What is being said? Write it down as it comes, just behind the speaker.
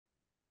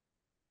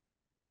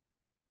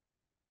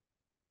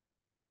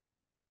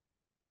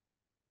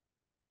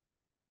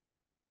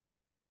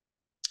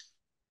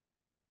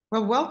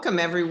Well, welcome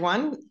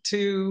everyone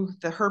to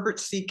the Herbert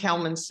C.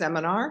 Kelman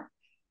Seminar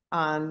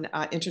on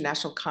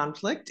International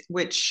Conflict,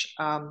 which,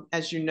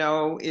 as you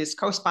know, is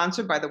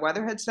co-sponsored by the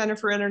Weatherhead Center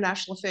for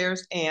International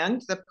Affairs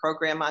and the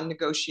Program on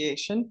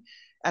Negotiation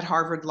at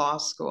Harvard Law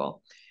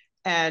School.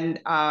 And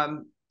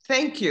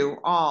thank you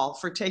all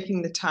for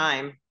taking the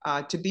time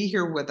to be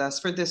here with us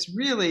for this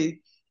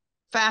really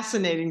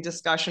fascinating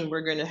discussion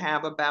we're going to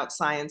have about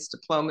science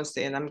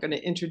diplomacy. And I'm going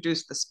to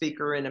introduce the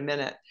speaker in a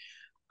minute.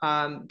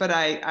 But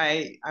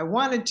I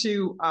wanted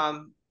to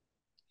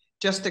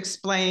just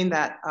explain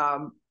that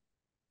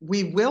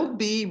we will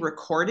be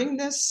recording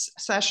this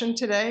session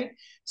today.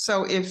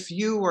 So if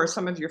you or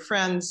some of your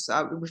friends,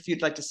 if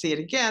you'd like to see it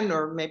again,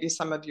 or maybe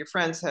some of your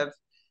friends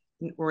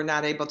were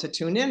not able to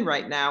tune in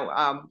right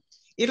now,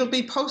 it'll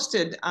be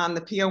posted on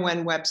the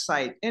PON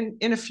website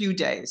in a few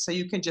days. So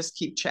you can just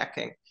keep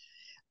checking.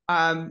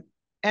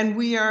 And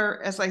we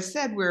are, as I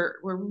said, we're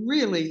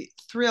really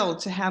thrilled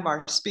to have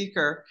our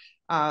speaker,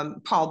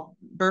 Paul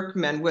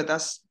Berkman, with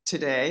us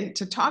today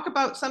to talk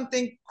about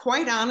something,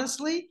 quite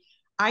honestly,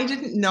 I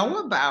didn't know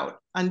about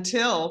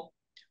until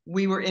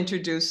we were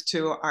introduced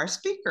to our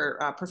speaker,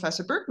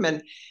 Professor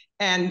Berkman.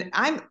 And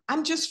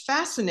I'm just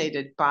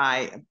fascinated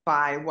by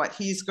what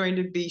he's going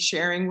to be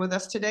sharing with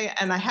us today.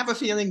 And I have a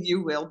feeling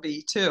you will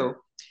be too.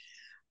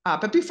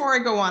 But before I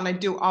go on, I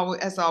do,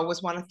 as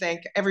always, want to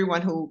thank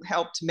everyone who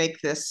helped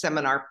make this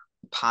seminar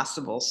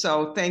possible.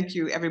 So thank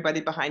you, everybody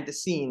behind the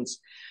scenes.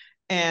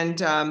 And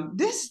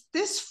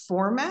this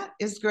format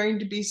is going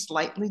to be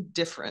slightly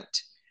different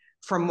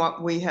from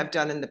what we have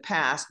done in the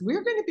past.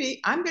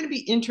 I'm going to be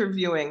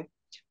interviewing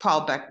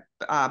Paul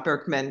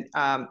Berkman,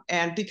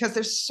 and because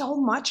there's so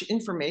much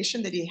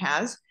information that he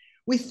has,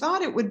 we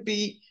thought it would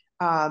be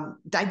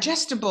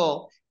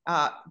digestible,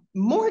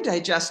 more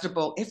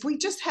digestible if we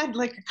just had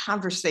like a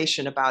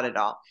conversation about it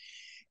all.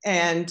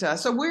 And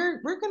so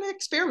we're going to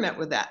experiment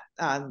with that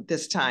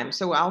this time.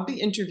 So I'll be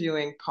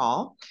interviewing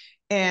Paul,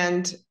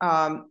 and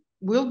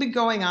we'll be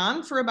going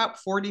on for about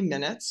 40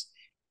 minutes,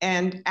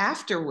 and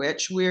after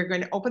which we're going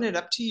to open it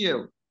up to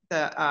you,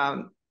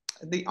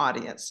 the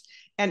audience.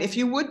 And if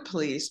you would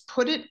please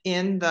put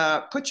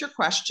your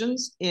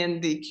questions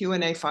in the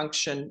Q&A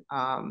function.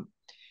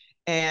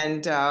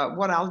 And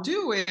what I'll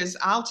do is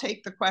I'll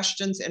take the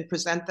questions and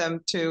present them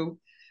to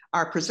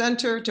our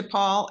presenter, to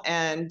Paul,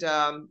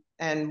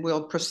 and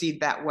we'll proceed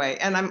that way.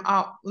 And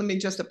let me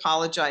just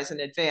apologize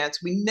in advance.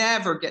 We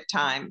never get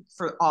time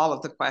for all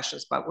of the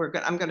questions, but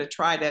I'm going to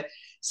try to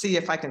see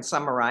if I can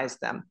summarize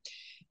them.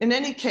 In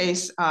any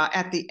case,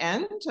 at the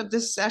end of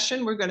this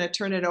session, we're going to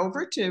turn it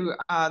over to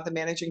the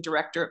managing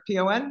director at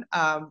PON,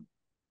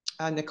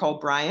 Nicole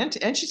Bryant,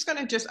 and she's going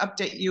to just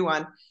update you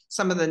on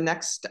some of the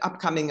next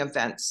upcoming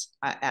events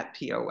at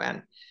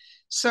PON.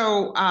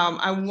 So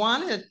I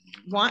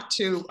want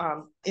to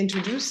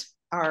introduce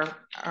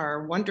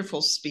our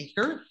wonderful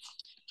speaker,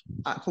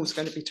 who's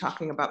going to be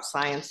talking about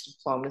science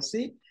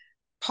diplomacy.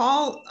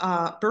 Paul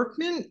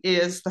Berkman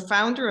is the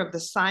founder of the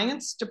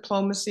Science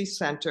Diplomacy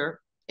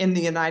Center in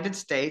the United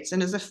States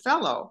and is a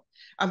fellow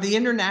of the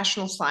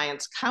International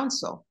Science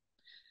Council.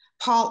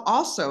 Paul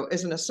also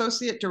is an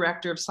associate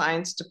director of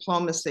science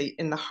diplomacy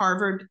in the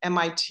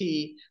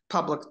Harvard-MIT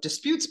Public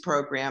Disputes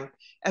Program,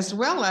 as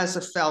well as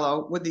a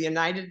fellow with the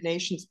United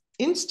Nations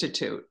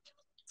Institute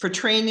for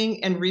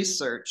Training and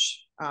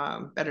Research,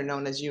 better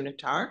known as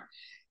UNITAR.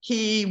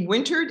 He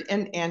wintered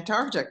in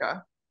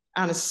Antarctica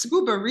on a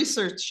scuba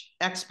research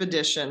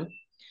expedition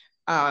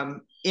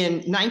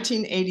in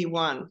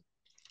 1981.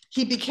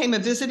 He became a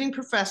visiting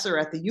professor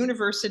at the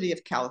University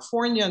of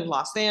California in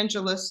Los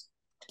Angeles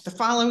the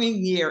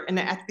following year, and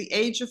at the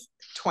age of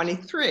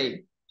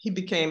 23, he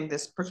became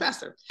this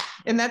professor.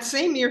 In that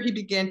same year, he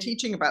began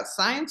teaching about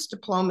science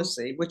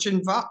diplomacy, which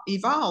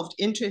evolved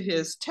into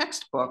his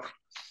textbook,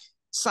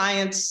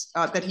 Science,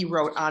 that he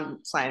wrote on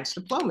science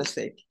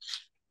diplomacy.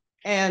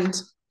 And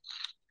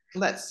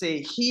let's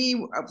see,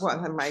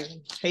 my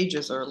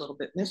pages are a little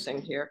bit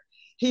missing here.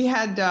 He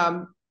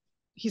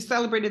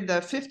celebrated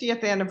the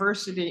 50th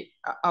anniversary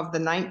of the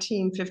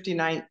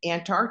 1959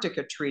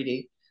 Antarctica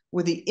Treaty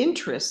with the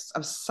interests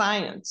of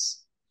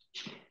science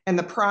and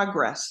the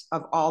progress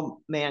of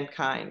all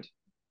mankind.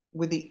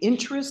 With the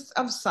interests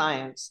of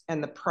science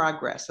and the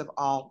progress of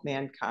all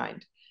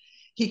mankind.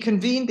 He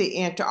convened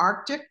the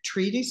Antarctic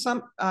Treaty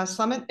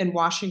Summit in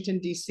Washington,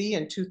 D.C.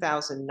 in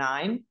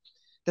 2009.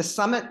 The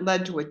summit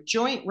led to a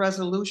joint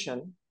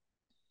resolution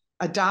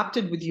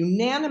adopted with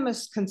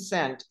unanimous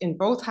consent in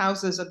both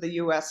houses of the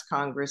U.S.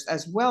 Congress,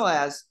 as well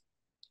as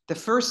the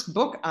first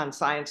book on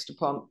science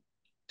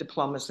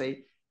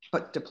diplomacy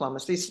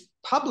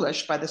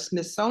published by the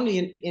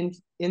Smithsonian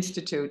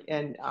Institute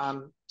in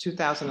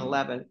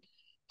 2011.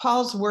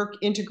 Paul's work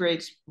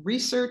integrates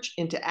research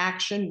into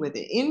action with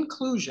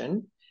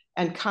inclusion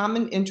and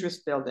common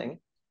interest building,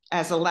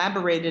 as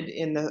elaborated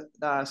in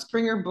the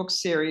Springer book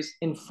series,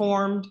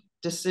 Informed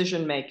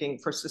Decision-Making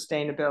for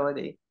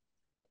Sustainability.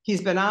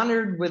 He's been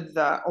honored with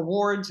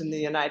awards in the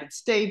United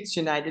States,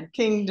 United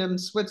Kingdom,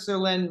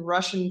 Switzerland,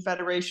 Russian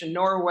Federation,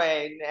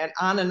 Norway, and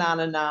on and on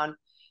and on.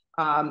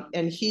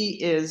 And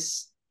he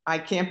is, I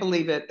can't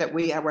believe it that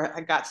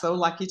I got so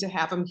lucky to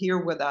have him here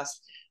with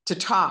us to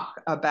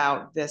talk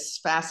about this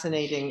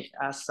fascinating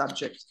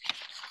subject.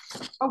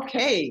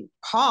 Okay,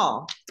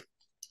 Paul,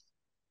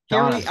 here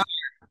Donna, we are.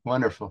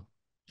 wonderful.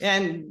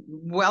 And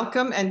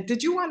welcome. And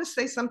did you want to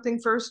say something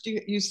first?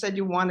 You said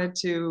you wanted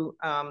to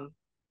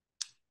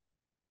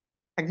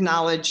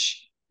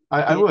acknowledge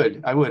I the.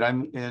 would, I would.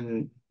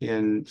 I'm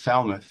in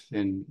Falmouth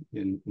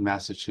in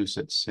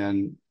Massachusetts,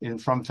 and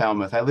from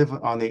Falmouth. I live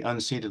on the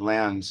unceded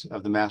lands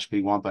of the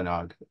Mashpee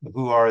Wampanoag,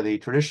 who are the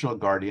traditional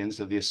guardians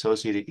of the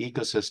associated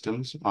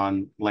ecosystems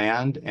on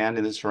land and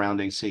in the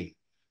surrounding sea.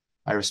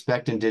 I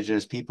respect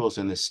Indigenous peoples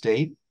in the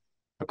state,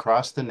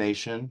 across the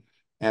nation,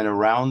 and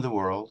around the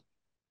world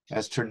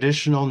as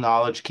traditional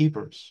knowledge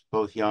keepers,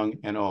 both young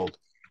and old.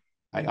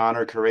 I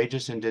honor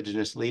courageous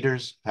Indigenous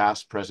leaders,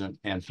 past, present,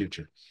 and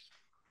future.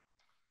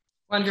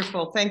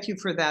 Wonderful. Thank you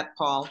for that,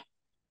 Paul.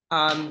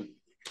 Um,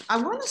 I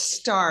want to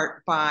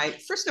start by,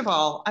 first of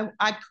all,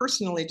 I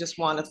personally just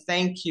want to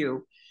thank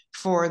you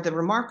for the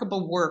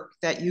remarkable work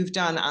that you've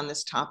done on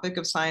this topic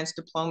of science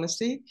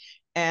diplomacy.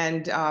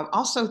 And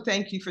also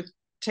thank you for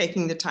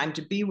taking the time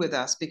to be with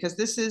us, because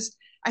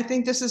I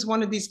think this is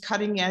one of these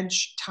cutting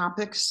edge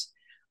topics.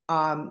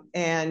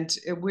 And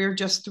we're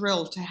just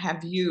thrilled to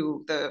have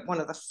you,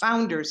 one of the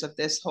founders of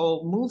this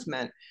whole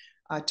movement,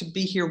 to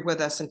be here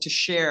with us and to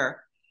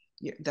share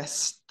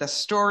the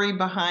story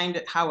behind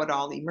it, how it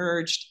all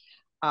emerged,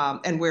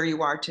 and where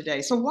you are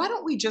today. So why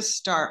don't we just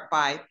start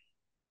by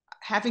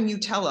having you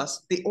tell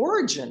us the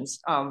origins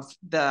of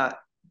the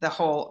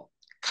whole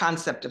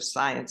concept of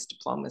science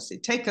diplomacy.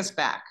 Take us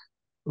back.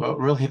 Well,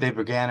 really, they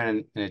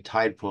began in a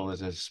tide pool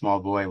as a small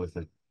boy with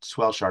a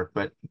swell shark.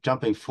 But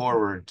jumping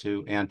forward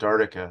to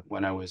Antarctica,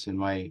 when I was in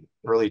my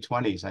early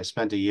 20s, I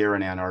spent a year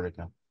in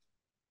Antarctica.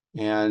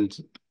 And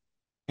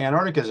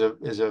Antarctica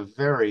is a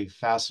very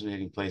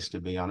fascinating place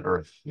to be on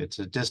Earth. It's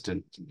a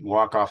distant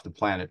walk off the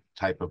planet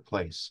type of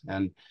place.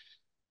 And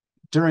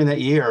during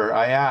that year,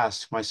 I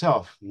asked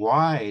myself,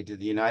 why did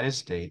the United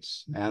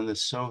States and the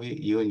Soviet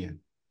Union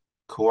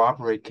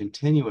cooperate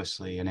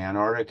continuously in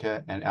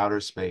Antarctica and outer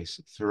space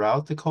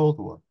throughout the Cold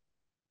War,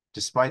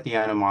 despite the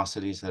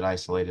animosities that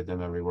isolated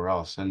them everywhere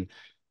else? And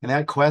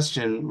that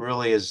question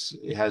really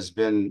has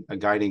been a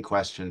guiding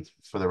question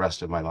for the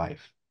rest of my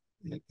life.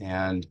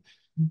 And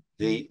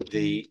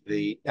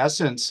the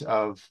essence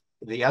of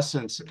the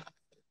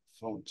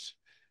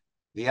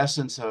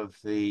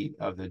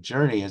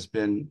journey has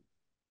been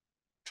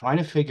trying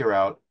to figure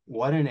out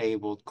what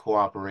enabled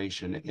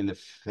cooperation in the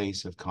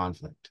face of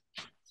conflict.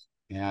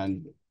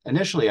 And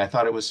initially, I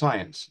thought it was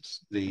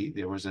science.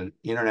 There was an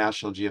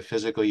International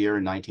Geophysical Year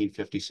in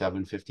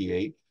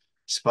 1957-58.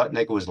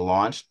 Sputnik was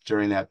launched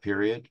during that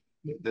period.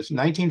 This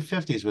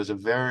 1950s was a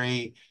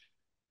very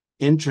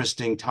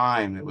interesting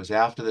time. It was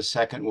after the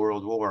Second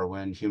World War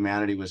when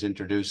humanity was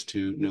introduced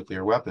to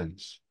nuclear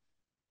weapons.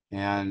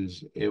 And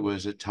it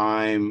was a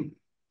time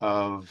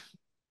of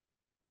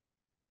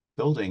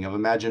building of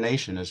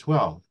imagination as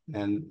well.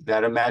 And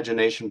that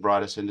imagination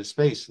brought us into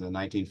space in the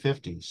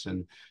 1950s.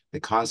 And the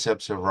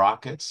concepts of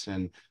rockets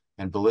and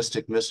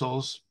ballistic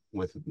missiles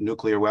with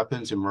nuclear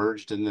weapons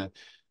emerged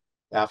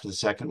after the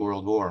Second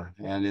World War.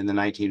 And in the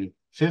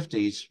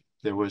 1950s,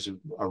 there was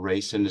a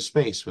race into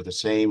space with the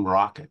same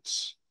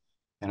rockets.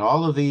 And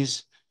all of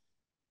these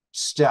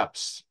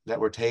steps that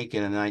were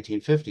taken in the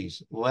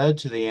 1950s led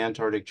to the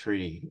Antarctic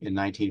Treaty in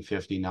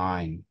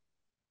 1959.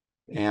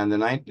 And the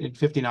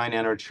 1959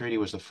 Antarctic Treaty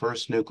was the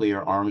first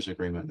nuclear arms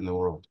agreement in the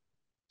world.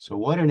 So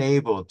what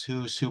enabled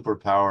two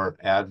superpower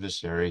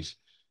adversaries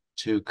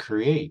to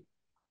create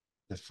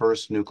the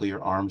first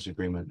nuclear arms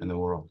agreement in the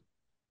world?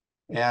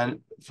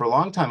 And for a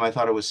long time, I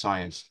thought it was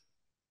science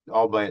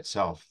all by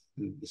itself,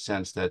 in the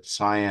sense that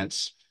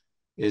science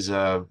is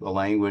a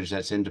language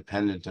that's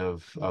independent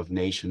of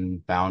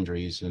nation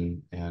boundaries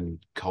and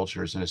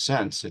cultures. In a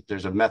sense,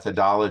 there's a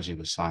methodology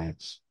with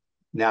science,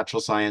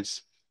 natural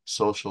science,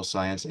 social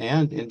science,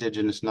 and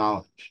indigenous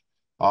knowledge,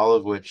 all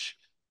of which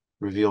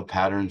reveal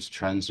patterns,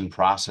 trends, and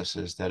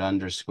processes that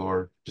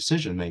underscore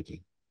decision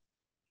making.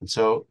 And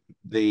so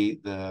the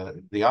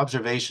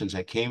observations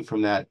that came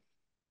from that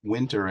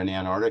winter in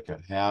Antarctica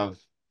have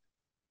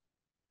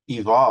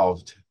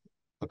evolved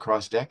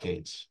across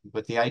decades.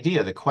 But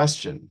the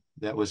question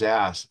that was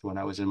asked when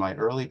I was in my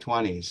early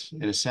 20s,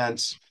 in a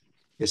sense,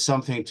 is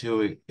something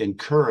to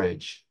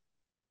encourage,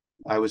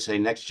 I would say,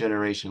 next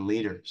generation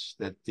leaders,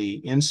 that the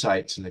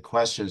insights and the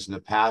questions and the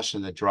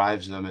passion that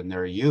drives them in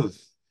their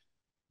youth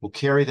will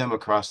carry them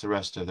across the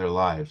rest of their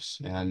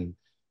lives. And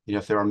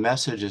if there are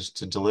messages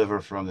to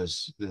deliver from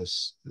this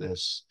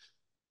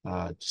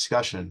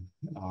discussion,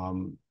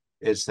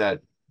 it's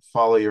that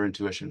follow your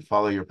intuition,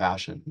 follow your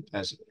passion,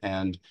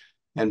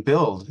 and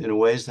build in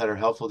ways that are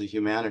helpful to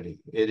humanity.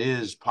 It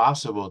is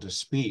possible to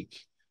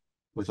speak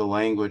with a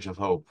language of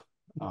hope.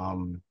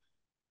 The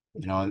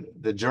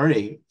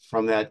journey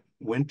from that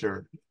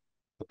winter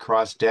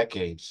across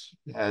decades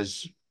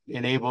has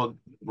enabled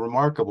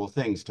remarkable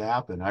things to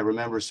happen. I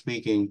remember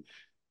speaking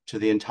to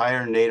the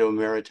entire NATO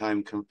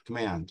Maritime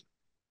Command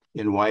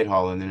in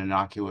Whitehall in an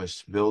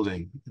innocuous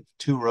building,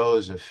 2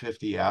 rows of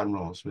 50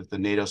 admirals with the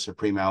NATO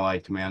Supreme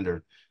Allied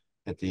Commander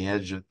at the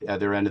edge of the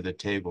other end of the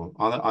table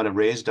on a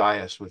raised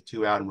dais with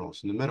 2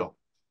 admirals in the middle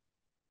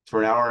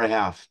for an hour and a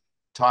half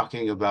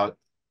talking about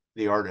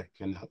the Arctic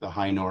and the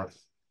high north.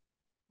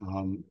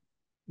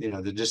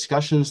 The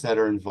discussions that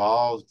are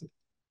involved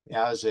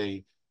as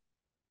a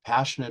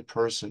passionate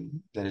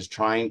person that is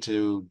trying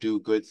to do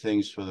good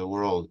things for the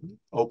world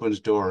opens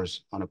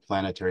doors on a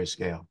planetary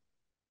scale.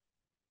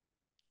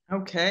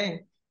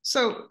 Okay.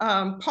 So,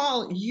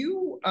 Paul,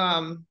 you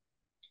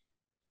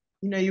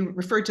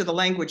referred to the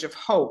language of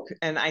hope,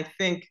 and I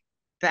think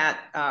that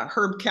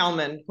Herb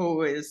Kelman,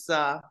 who is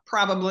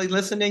probably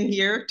listening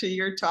here to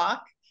your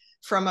talk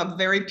from a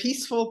very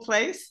peaceful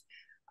place,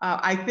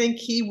 I think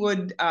he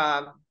would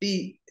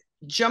be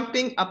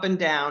jumping up and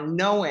down,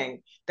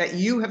 knowing that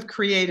you have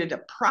created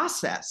a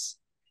process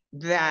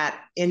that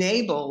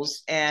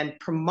enables and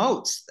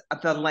promotes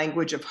the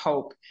language of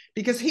hope,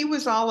 because he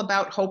was all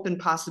about hope and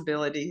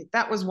possibility.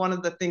 That was one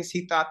of the things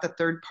he thought the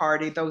third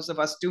party, those of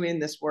us doing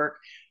this work,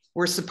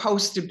 were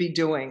supposed to be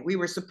doing. We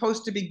were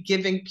supposed to be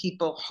giving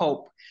people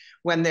hope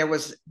when there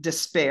was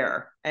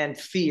despair and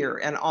fear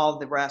and all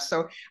the rest.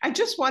 So I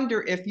just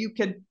wonder if you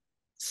could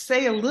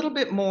say a little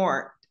bit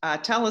more,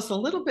 tell us a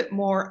little bit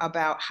more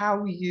about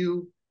how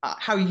you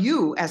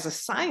as a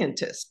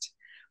scientist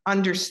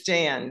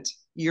understand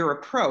your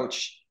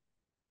approach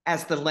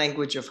as the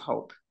language of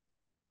hope.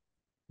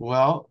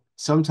 Well,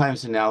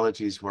 sometimes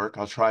analogies work.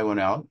 I'll try one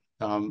out.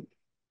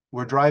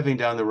 We're driving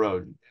down the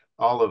road.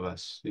 All of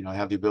us,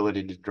 have the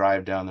ability to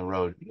drive down the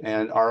road,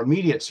 and our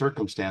immediate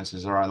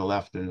circumstances are on the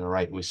left and the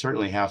right. We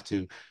certainly have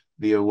to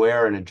be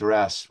aware and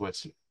address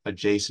what's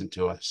adjacent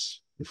to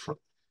us.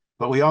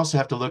 But we also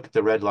have to look at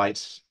the red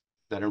lights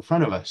that are in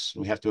front of us.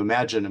 We have to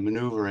imagine a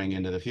maneuvering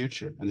into the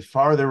future. And the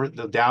farther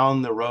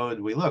down the road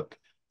we look,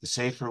 the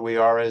safer we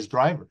are as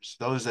drivers.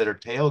 Those that are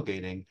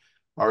tailgating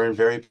are in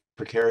very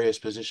precarious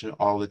position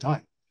all the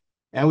time.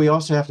 And we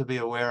also have to be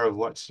aware of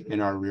what's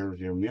in our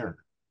rearview mirror.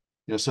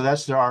 So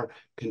that's our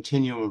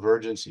continuum of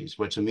urgencies,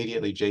 what's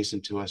immediately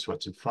adjacent to us,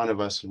 what's in front of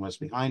us, and what's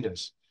behind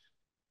us.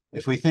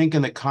 If we think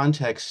in the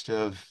context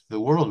of the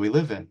world we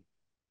live in,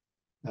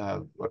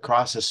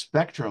 across a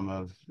spectrum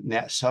of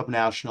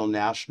subnational,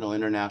 national,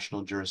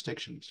 international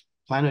jurisdictions,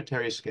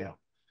 planetary scale,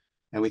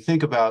 and we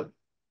think about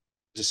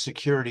the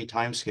security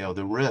timescale,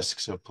 the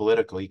risks of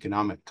political,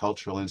 economic,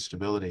 cultural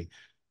instability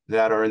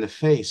that are in the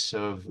face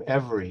of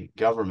every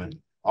government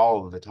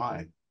all of the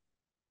time.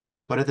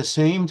 But at the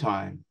same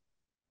time,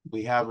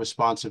 we have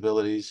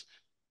responsibilities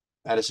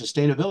at a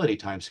sustainability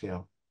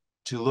timescale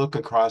to look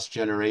across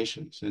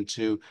generations and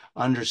to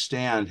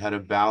understand how to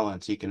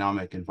balance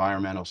economic,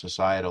 environmental,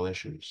 societal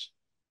issues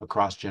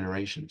across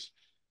generations.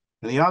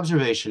 And the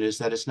observation is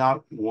that it's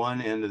not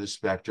one end of the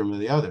spectrum or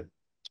the other.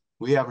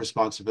 We have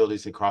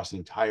responsibilities across the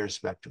entire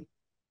spectrum.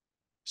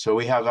 So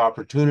we have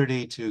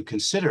opportunity to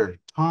consider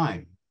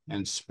time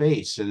and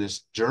space in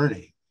this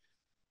journey.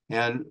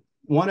 And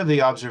one of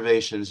the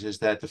observations is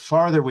that the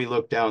farther we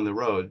look down the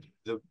road,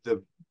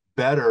 the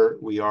better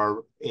we are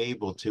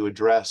able to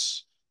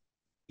address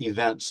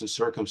events and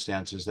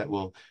circumstances that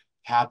will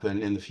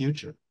happen in the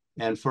future.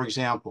 And for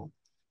example,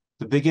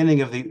 the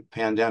beginning of the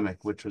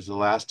pandemic, which was the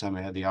last time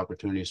I had the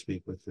opportunity to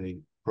speak with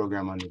the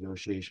program on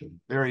negotiation,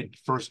 very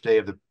first day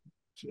of the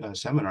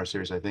seminar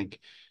series, I think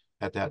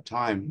at that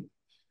time,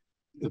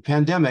 the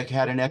pandemic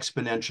had an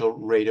exponential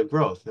rate of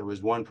growth. There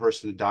was one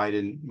person who died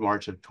in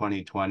March of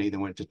 2020,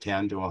 then went to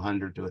 10 to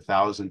 100 to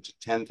 1,000 to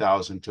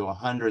 10,000 to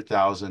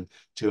 100,000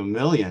 to 1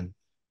 million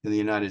in the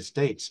United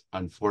States,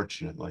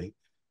 unfortunately.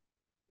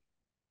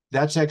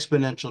 That's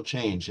exponential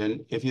change.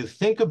 And if you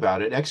think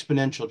about it,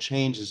 exponential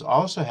change is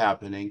also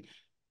happening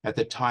at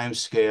the time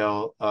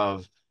scale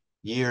of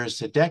years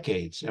to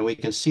decades. And we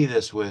can see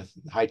this with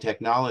high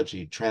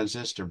technology,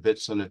 transistor,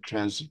 chips on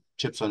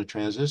a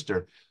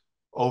transistor,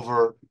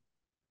 over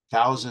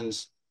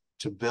thousands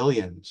to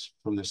billions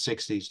from the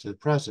 60s to the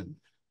present.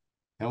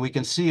 And we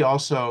can see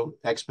also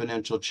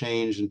exponential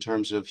change in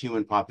terms of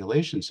human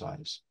population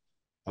size.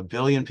 1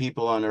 billion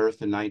people on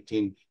Earth in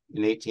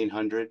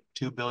 1800,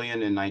 2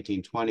 billion in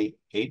 1920,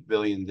 8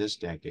 billion this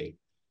decade.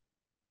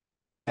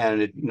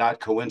 And not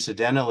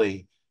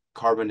coincidentally,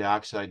 carbon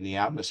dioxide in the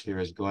atmosphere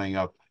is going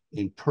up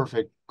in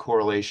perfect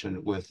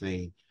correlation with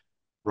the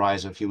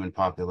rise of human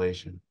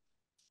population.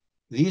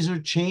 These are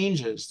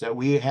changes that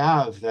we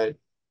have that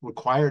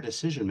require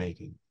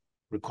decision-making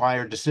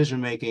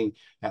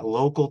at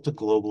local to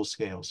global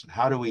scales.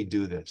 How do we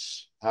do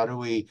this? How do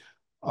we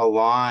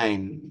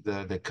align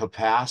the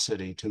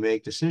capacity to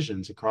make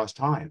decisions across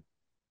time?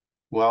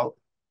 Well,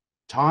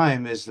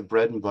 time is the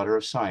bread and butter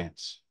of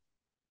science.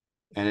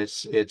 And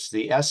it's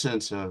the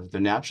essence of the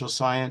natural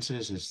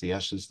sciences, it's the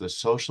essence of the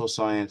social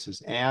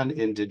sciences and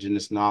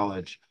indigenous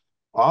knowledge,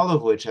 all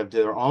of which have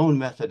their own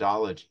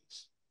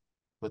methodologies,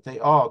 but they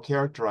all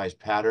characterize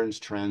patterns,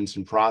 trends,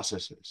 and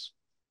processes.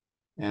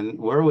 And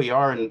where we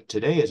are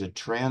today is a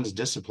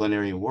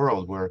transdisciplinary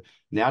world where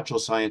natural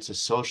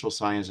sciences, social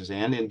sciences,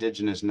 and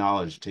indigenous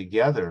knowledge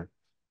together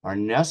are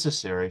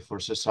necessary for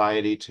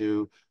society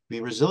to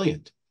be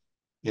resilient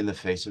in the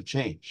face of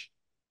change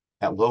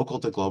at local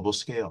to global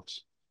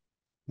scales.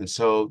 And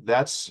so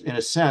that's, in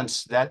a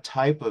sense, that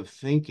type of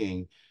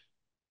thinking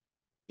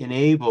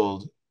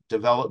enabled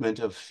development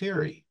of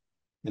theory.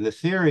 And the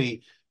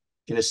theory,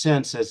 in a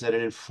sense, says that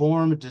an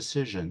informed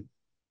decision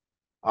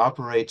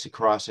operates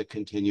across a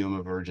continuum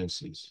of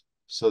urgencies.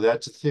 So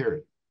that's a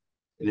theory.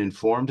 An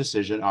informed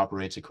decision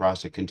operates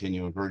across a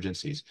continuum of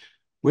urgencies.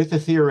 With the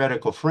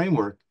theoretical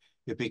framework,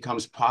 it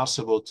becomes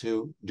possible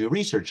to do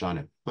research on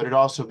it, but it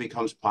also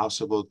becomes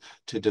possible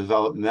to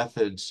develop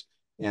methods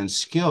and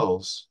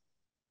skills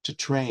to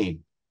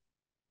train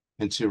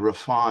and to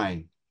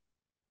refine.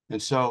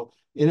 And so,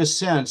 in a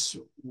sense,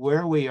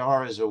 where we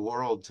are as a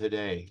world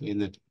today in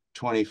the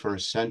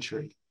 21st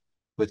century,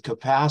 with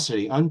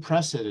capacity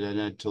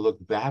unprecedented to look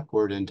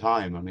backward in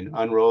time. I mean,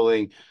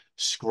 unrolling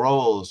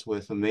scrolls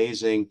with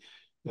amazing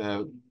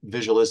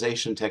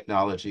visualization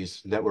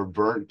technologies that were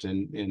burnt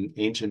in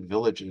ancient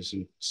villages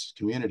and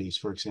communities,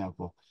 for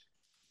example.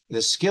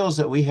 The skills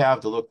that we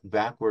have to look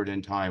backward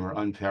in time are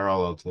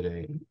unparalleled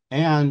today.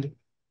 And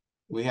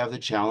we have the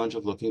challenge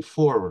of looking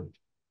forward.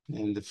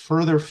 And the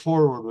further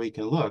forward we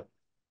can look,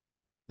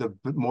 the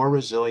more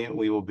resilient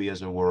we will be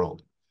as a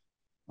world.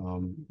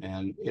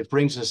 And it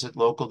brings us at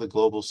local to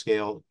global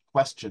scale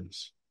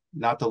questions,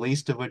 not the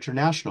least of which are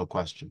national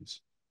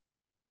questions.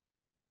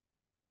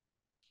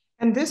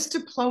 And this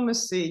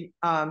diplomacy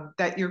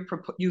that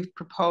you've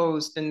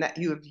proposed and that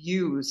you have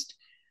used,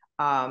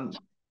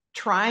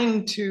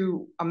 trying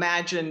to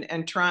imagine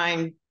and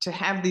trying to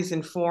have these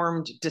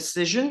informed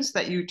decisions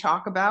that you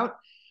talk about,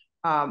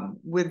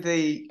 with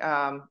the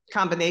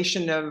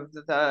combination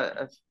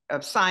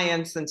of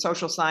science and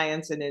social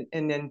science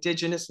and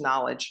Indigenous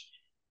knowledge.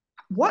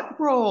 What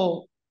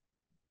role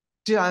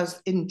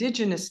does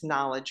Indigenous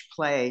knowledge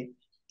play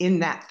in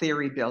that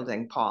theory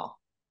building, Paul?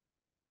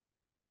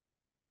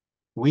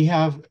 We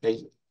have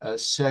a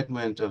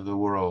segment of the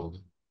world,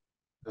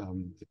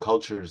 the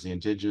cultures, the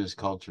Indigenous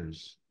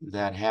cultures,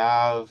 that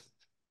have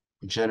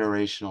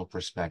generational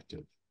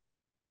perspective.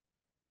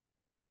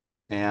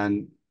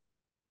 And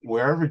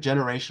wherever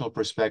generational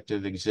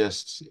perspective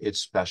exists, it's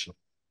special.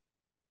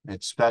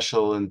 It's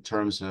special in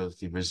terms of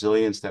the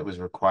resilience that was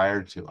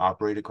required to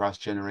operate across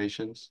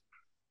generations.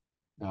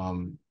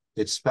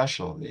 It's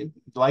special,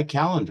 like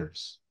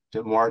calendars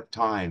to mark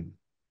time.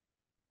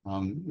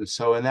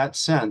 So in that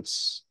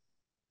sense,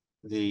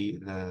 the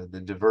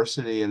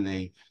diversity and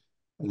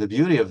the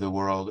beauty of the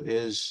world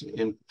is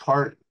in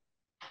part,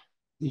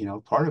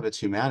 part of its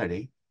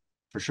humanity,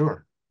 for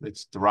sure.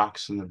 It's the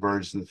rocks and the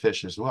birds and the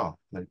fish as well.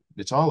 But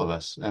it's all of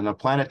us on a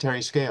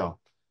planetary scale.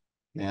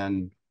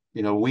 And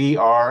we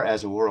are,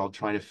 as a world,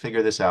 trying to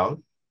figure this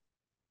out.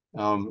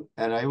 And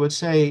I would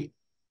say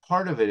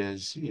part of it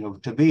is,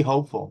 to be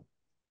hopeful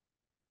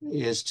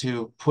is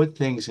to put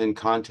things in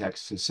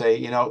context and say,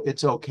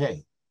 it's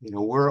okay.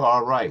 We're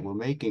all right. We're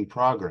making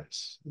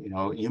progress.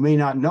 You may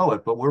not know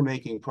it, but we're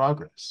making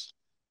progress.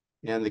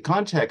 And the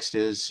context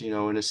is,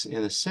 in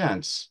a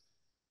sense,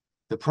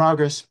 the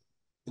progress,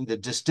 the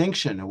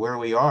distinction of where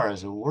we are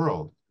as a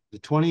world. The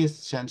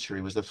 20th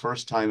century was the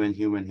first time in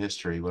human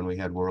history when we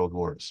had world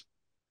wars.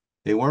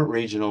 They weren't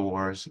regional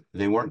wars.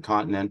 They weren't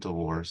continental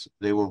wars.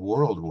 They were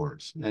world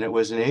wars. And it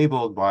was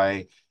enabled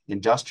by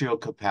industrial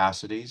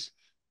capacities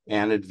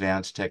and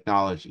advanced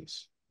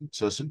technologies.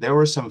 So there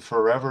were some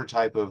forever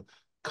type of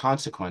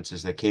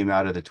consequences that came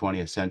out of the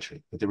 20th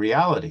century. But the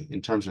reality,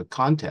 in terms of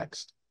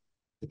context,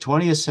 the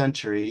 20th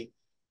century,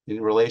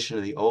 in relation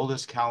to the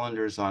oldest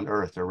calendars on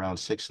Earth, around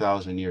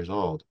 6,000 years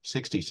old,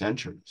 60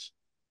 centuries.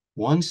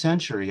 1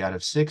 century out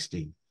of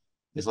 60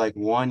 is like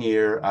 1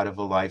 year out of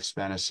a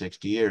lifespan of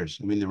 60 years.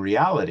 I mean, the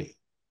reality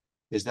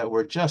is that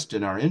we're just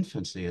in our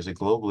infancy as a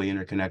globally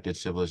interconnected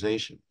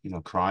civilization,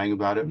 crying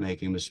about it,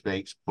 making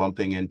mistakes,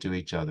 bumping into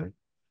each other.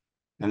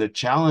 And the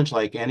challenge,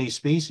 like any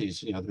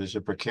species, there's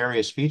a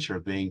precarious feature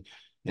of being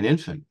an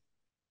infant.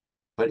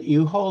 But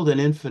you hold an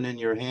infant in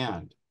your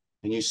hand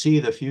and you see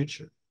the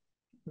future.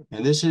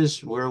 And this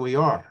is where we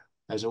are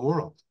as a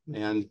world.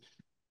 And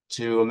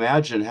to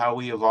imagine how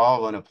we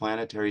evolve on a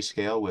planetary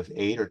scale with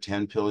 8 or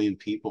 10 billion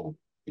people,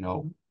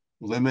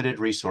 limited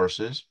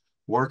resources,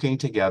 working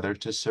together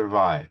to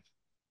survive,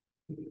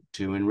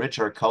 to enrich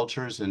our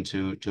cultures and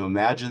to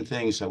imagine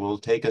things that will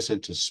take us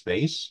into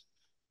space,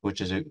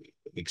 which is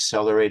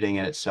accelerating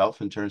in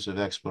itself in terms of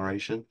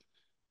exploration.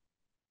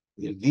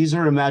 These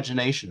are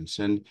imaginations.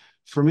 And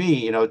for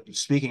me,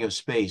 speaking of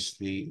space,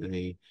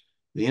 the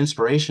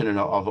inspiration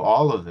of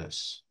all of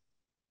this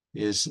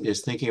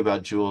is thinking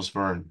about Jules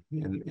Verne.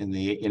 In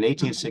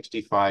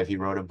 1865, he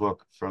wrote a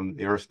book, From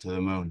the Earth to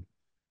the Moon.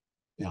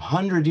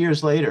 100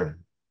 years later,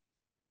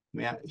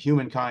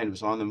 humankind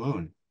was on the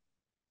moon.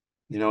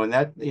 And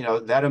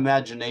that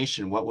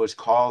imagination, what was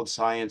called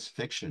science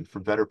fiction for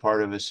better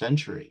part of a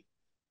century,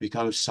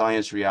 becomes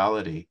science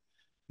reality.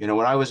 When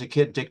I was a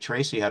kid, Dick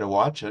Tracy had a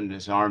watch on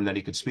his arm that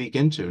he could speak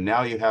into.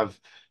 Now you have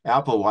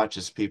Apple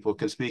watches people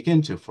can speak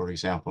into, for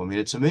example. I mean,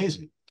 it's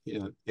amazing.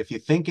 If you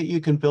think it, you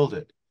can build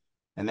it.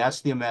 And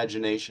that's the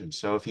imagination.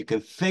 So if you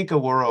can think a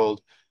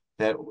world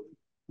that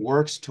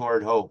works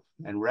toward hope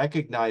and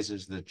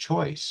recognizes the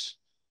choice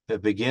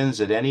that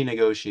begins at any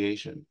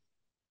negotiation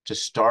to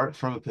start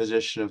from a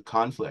position of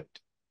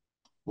conflict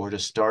or to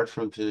start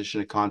from a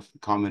position of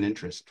common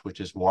interest, which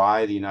is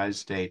why the United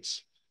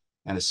States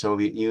and the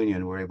Soviet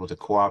Union were able to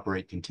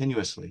cooperate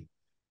continuously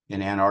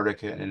in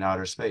Antarctica and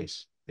outer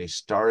space. They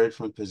started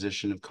from a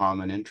position of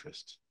common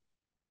interest.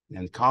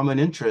 And common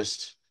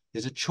interest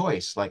is a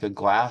choice, like a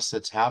glass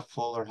that's half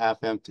full or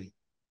half empty.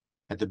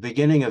 At the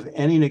beginning of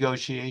any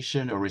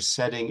negotiation or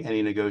resetting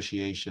any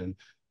negotiation,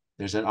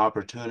 there's an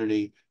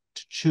opportunity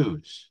to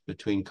choose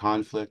between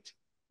conflict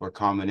or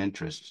common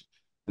interest.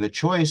 And the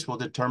choice will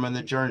determine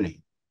the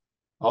journey.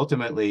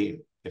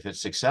 Ultimately, if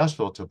it's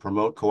successful, to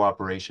promote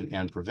cooperation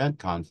and prevent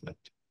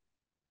conflict.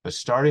 But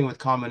starting with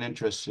common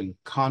interests and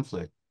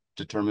conflict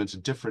determines a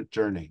different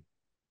journey.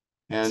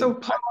 And so,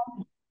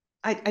 Paul,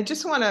 I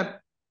just want to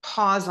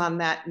pause on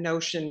that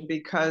notion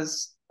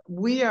because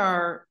we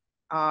are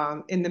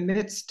in the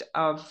midst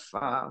of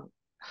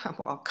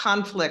well,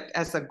 conflict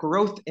as a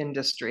growth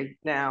industry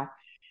now.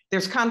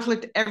 There's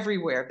conflict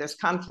everywhere. There's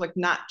conflict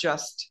not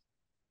just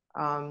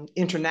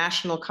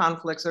international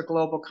conflicts or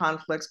global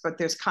conflicts, but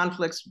there's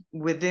conflicts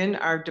within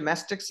our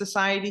domestic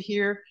society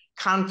here,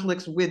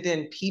 conflicts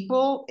within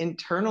people,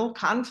 internal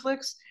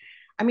conflicts.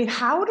 I mean,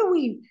 have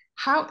we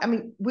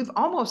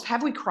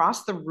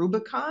crossed the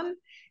Rubicon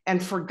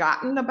and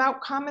forgotten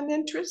about common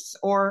interests?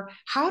 Or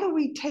how do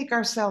we take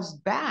ourselves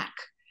back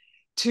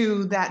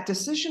to that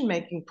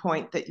decision-making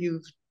point that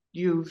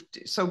you've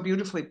so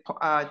beautifully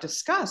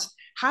discussed?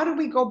 How do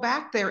we go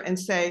back there and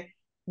say,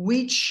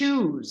 we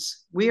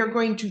are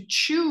going to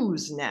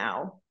choose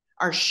now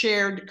our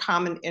shared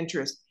common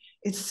interest?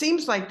 It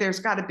seems like there's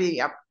got to be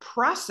a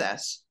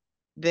process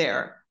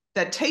there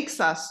that takes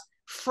us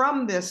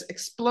from this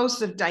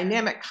explosive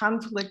dynamic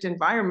conflict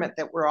environment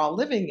that we're all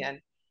living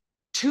in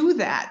to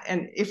that.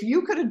 And if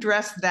you could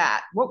address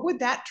that, what would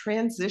that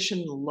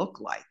transition look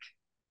like?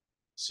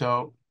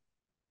 So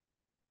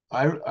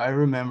I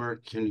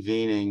remember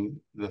convening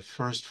the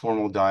first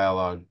formal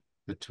dialogue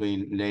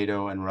between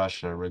NATO and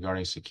Russia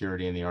regarding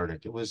security in the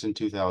Arctic. It was in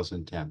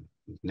 2010.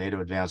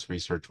 NATO Advanced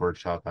Research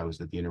Workshop. I was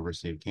at the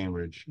University of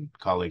Cambridge,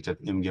 colleagues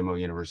at MGIMO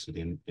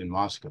University in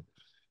Moscow.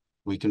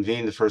 We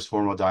convened the first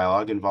formal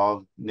dialogue,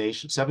 involved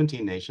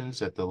 17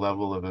 nations at the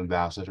level of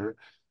ambassador,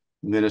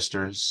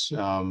 ministers,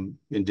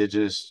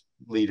 Indigenous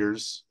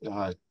leaders,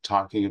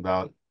 talking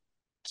about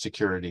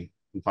security,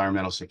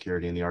 environmental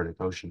security in the Arctic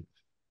Ocean.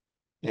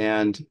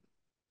 And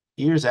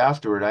years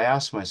afterward, I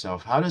asked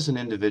myself, how does an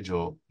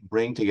individual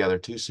bring together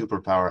two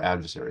superpower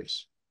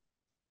adversaries?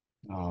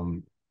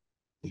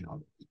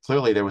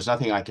 Clearly there was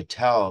nothing I could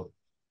tell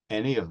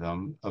any of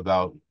them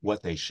about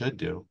what they should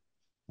do.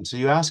 And so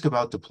you ask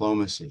about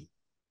diplomacy.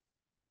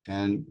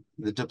 And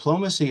the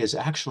diplomacy is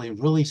actually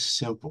really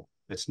simple.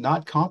 It's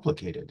not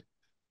complicated.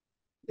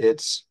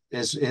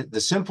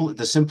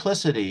 The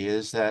simplicity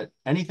is that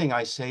anything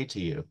I say to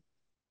you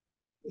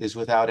is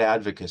without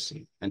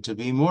advocacy. And to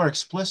be more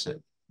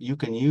explicit, you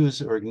can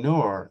use or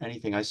ignore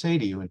anything I say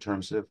to you in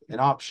terms of an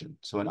option.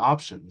 So an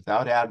option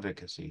without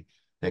advocacy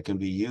that can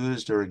be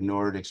used or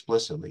ignored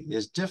explicitly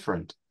is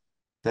different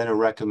than a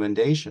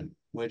recommendation,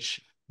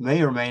 which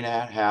may or may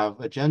not have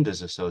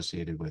agendas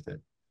associated with it.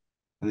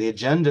 And the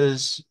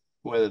agendas,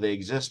 whether they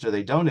exist or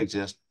they don't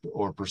exist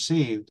or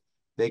perceived,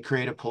 they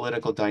create a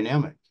political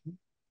dynamic.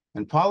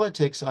 And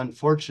politics,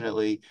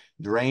 unfortunately,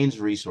 drains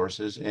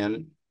resources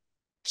and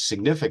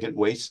significant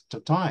waste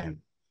of time.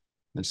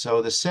 And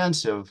so the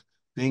sense of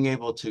being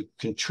able to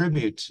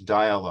contribute to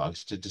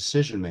dialogues, to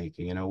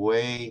decision-making in a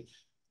way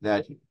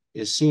that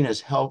is seen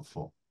as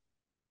helpful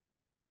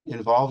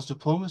involves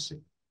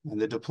diplomacy. And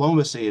the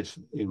diplomacy,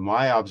 in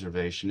my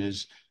observation,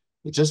 it's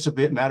just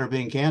a matter of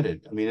being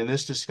candid. I mean, in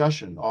this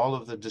discussion, all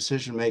of the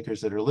decision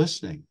makers that are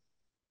listening,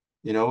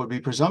 it would be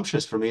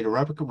presumptuous for me to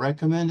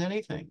recommend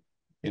anything.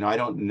 I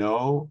don't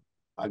know,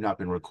 I've not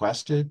been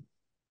requested,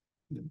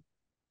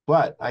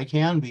 but I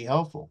can be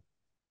helpful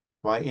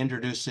by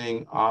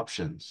introducing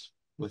options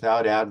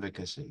without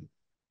advocacy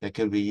that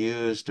can be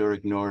used or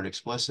ignored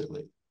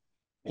explicitly.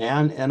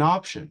 And an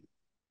option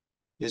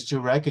is to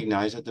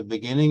recognize at the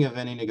beginning of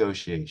any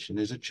negotiation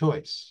is a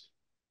choice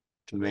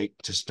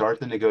to start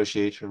the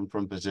negotiation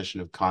from a position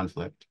of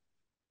conflict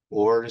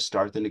or to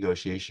start the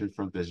negotiation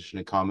from a position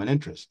of common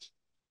interest.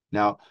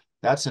 Now,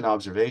 that's an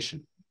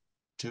observation.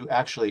 To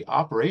actually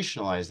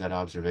operationalize that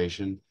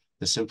observation,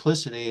 the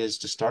simplicity is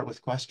to start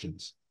with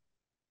questions.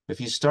 If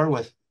you start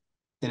with,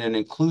 in an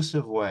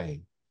inclusive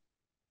way,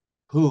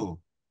 who,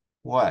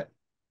 what,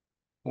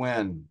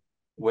 when,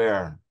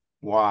 where,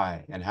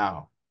 why, and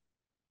how.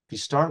 If you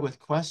start with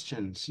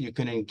questions, you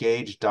can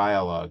engage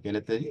dialogue. And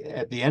at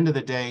the end of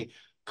the day,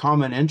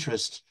 common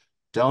interests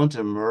don't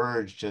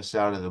emerge just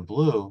out of the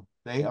blue.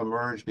 They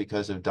emerge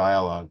because of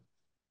dialogue.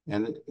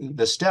 And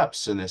the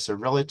steps in this are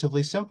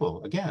relatively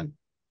simple. Again,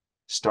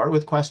 start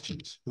with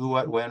questions: who,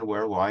 what, when,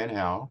 where, why, and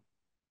how.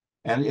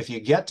 And if you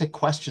get to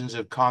questions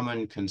of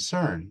common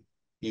concern,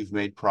 you've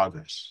made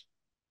progress.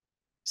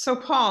 So,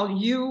 Paul,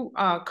 you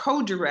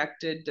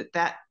co-directed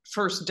that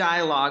first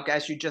dialogue,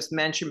 as you just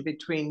mentioned,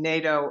 between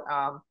NATO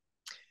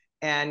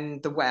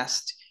and the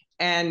West.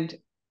 And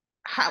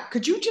how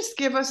could you just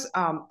give us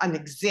an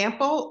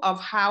example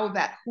of how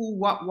that who,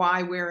 what,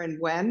 why, where,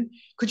 and when?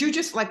 Could you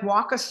just like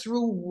walk us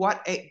through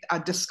what a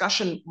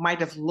discussion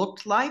might have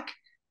looked like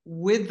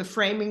with the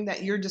framing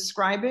that you're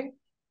describing?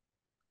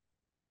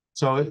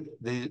 So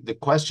the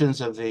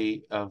questions of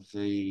the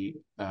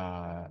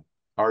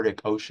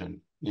Arctic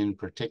Ocean in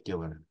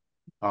particular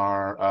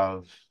are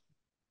of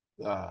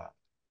uh,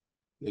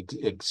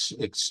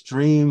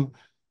 extreme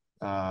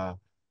uh,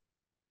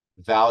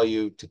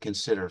 value to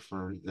consider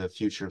for the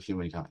future of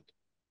humankind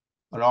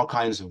in all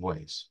kinds of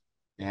ways.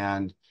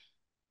 And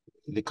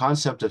the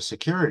concept of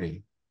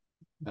security,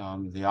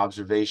 the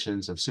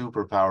observations of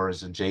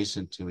superpowers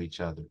adjacent to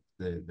each other,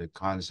 the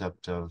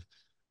concept of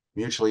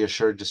mutually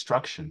assured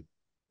destruction,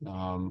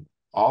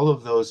 all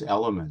of those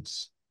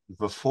elements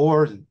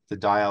before the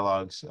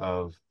dialogues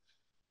of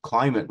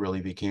climate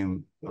really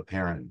became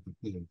apparent.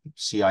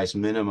 Sea ice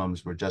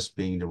minimums were just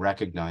being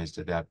recognized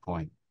at that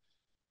point.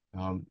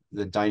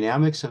 The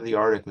dynamics of the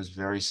Arctic was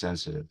very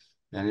sensitive,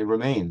 and it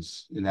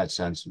remains, in that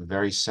sense,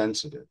 very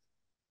sensitive,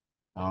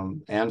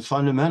 and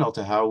fundamental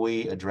to how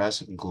we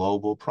address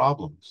global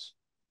problems.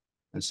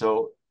 And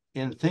so,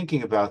 in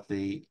thinking about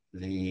the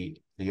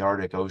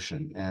Arctic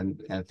Ocean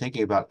and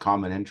thinking about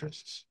common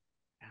interests,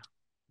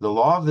 the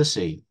law of the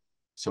sea.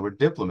 So we're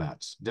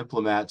diplomats.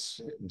 Diplomats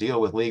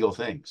deal with legal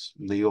things,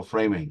 legal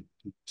framing.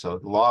 So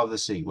the law of the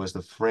sea was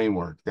the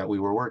framework that we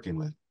were working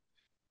with.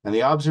 And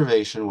the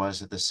observation was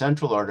that the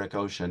Central Arctic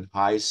Ocean,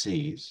 high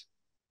seas,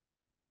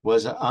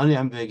 was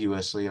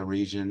unambiguously a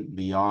region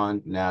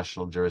beyond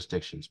national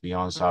jurisdictions,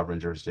 beyond sovereign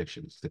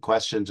jurisdictions. The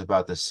questions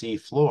about the sea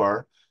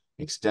floor,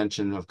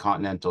 extension of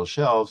continental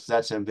shelves,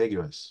 that's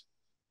ambiguous.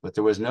 But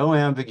there was no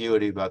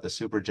ambiguity about the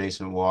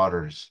superadjacent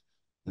waters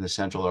in the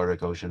Central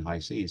Arctic Ocean high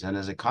seas. And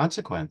as a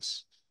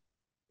consequence,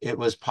 it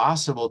was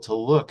possible to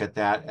look at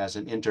that as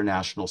an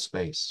international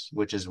space,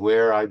 which is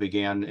where I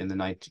began in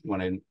the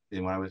when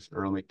I was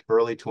early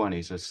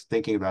 20s, was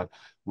thinking about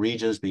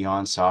regions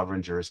beyond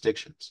sovereign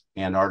jurisdictions,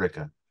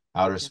 Antarctica,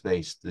 outer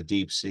space, the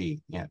deep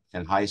sea,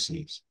 and high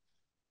seas.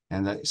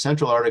 And the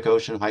Central Arctic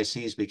Ocean high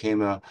seas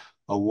became a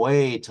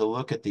way to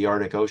look at the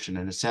Arctic Ocean.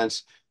 In a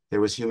sense,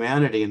 there was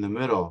humanity in the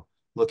middle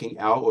looking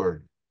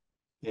outward.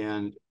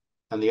 And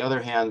on the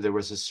other hand, there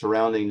was the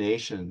surrounding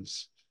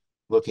nations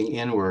looking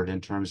inward in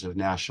terms of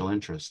national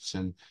interests.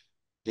 And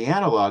the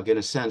analog, in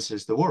a sense,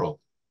 is the world.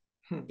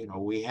 You know,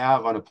 we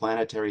have on a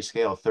planetary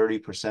scale,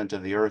 30%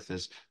 of the Earth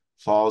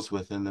falls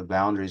within the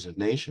boundaries of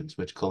nations,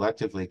 which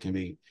collectively can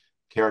be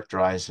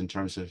characterized in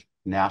terms of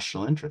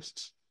national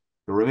interests.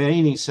 The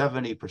remaining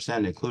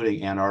 70%,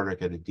 including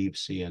Antarctica, the deep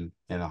sea, and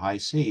the high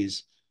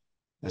seas,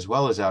 as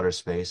well as outer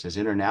space, as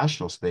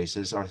international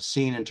spaces, are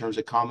seen in terms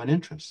of common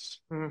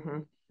interests. Mm-hmm.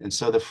 And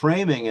so the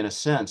framing, in a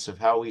sense, of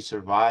how we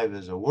survive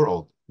as a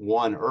world,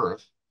 one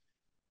Earth,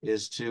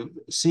 is to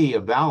see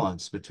a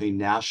balance between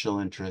national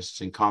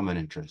interests and common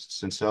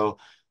interests. And so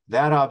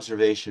that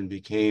observation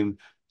became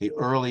the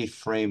early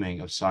framing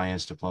of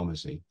science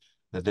diplomacy,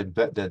 that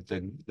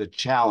the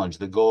challenge,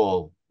 the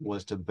goal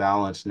was to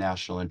balance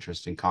national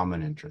interests and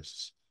common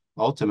interests,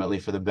 ultimately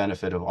for the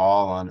benefit of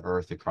all on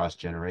Earth across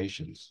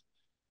generations.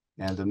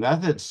 And the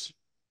methods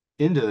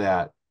into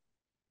that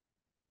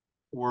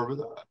were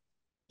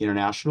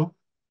international,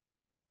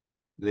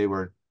 they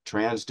were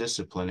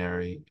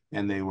transdisciplinary,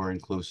 and they were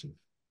inclusive.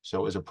 So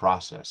it was a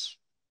process.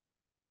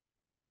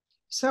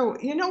 So,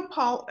 you know,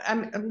 Paul,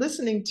 I'm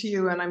listening to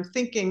you and I'm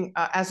thinking,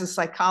 as a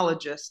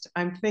psychologist,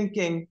 I'm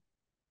thinking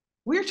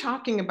we're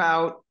talking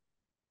about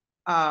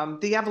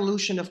the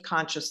evolution of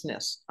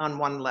consciousness on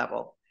one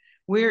level.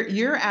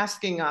 You're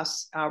asking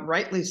us,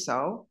 rightly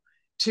so,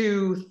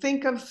 to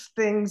think of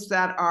things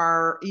that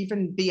are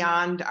even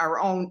beyond our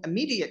own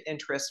immediate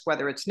interests,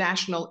 whether it's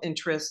national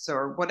interests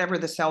or whatever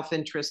the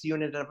self-interest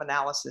unit of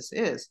analysis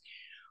is.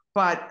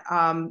 But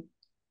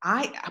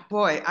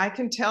I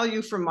can tell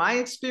you from my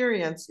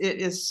experience, it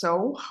is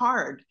so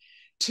hard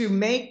to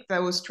make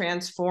those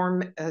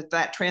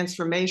that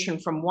transformation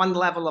from one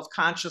level of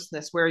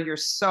consciousness where you're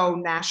so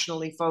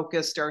nationally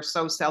focused or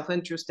so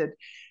self-interested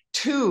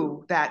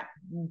to that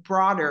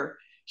broader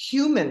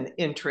human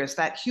interest,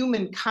 that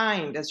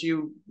humankind, as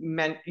you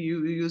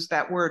use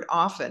that word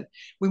often.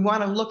 We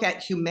want to look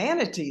at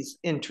humanity's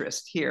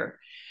interest here.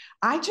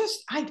 I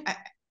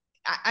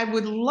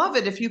would love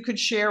it if you could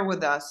share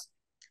with us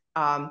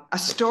a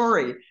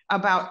story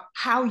about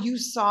how you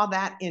saw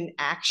that in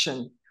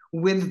action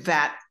with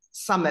that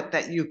summit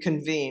that you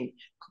convened.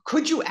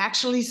 Could you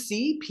actually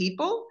see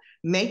people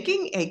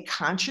making a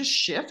conscious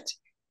shift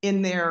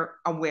in their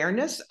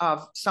awareness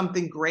of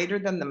something greater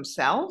than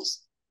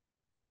themselves?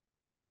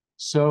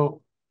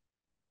 So,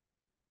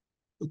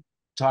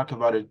 talk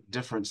about a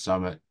different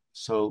summit.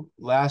 So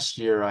last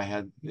year I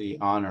had the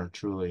honor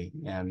truly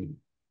and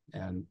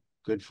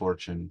good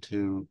fortune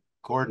to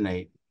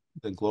coordinate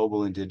the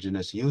Global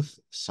Indigenous Youth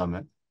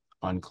Summit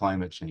on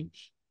climate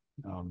change.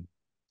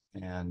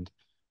 And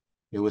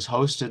It was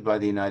hosted by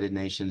the United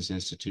Nations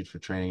Institute for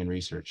Training and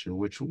Research, in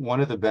which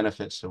one of the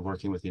benefits of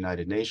working with the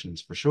United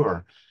Nations, for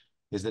sure,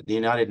 is that the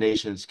United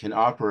Nations can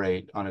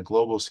operate on a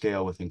global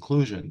scale with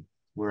inclusion,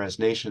 whereas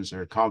nations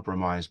are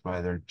compromised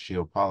by their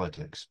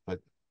geopolitics. But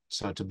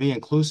so to be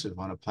inclusive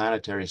on a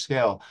planetary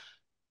scale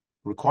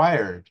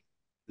required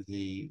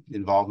the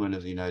involvement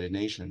of the United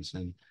Nations.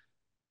 And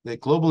the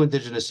Global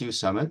Indigenous Youth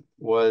Summit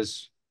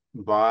was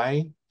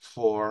by,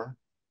 for,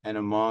 and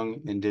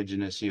among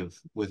Indigenous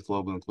youth with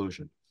global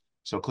inclusion.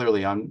 So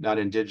clearly I'm not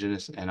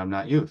Indigenous and I'm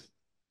not youth.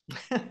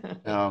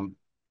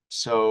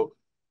 So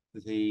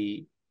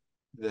the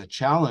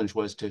challenge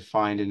was to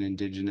find an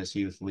Indigenous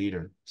youth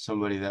leader,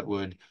 somebody that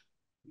would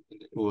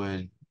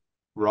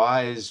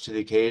rise to the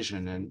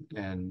occasion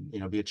and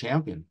be a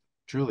champion,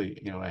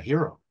 truly, a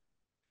hero.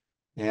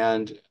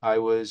 And I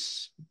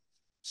was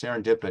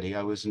serendipity.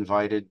 I was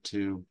invited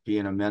to be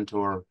in a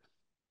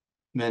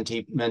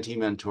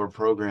mentee-mentor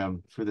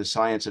program through the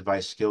Science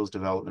Advice Skills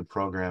Development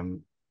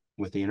Program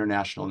with the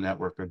International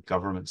Network of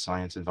Government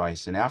Science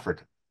Advice in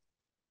Africa.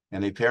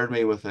 And they paired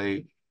me with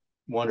a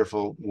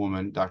wonderful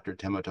woman, Dr.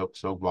 Temitope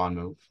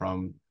Sogbonmu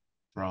from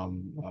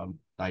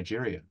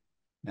Nigeria.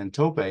 And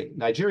Tope,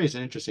 Nigeria is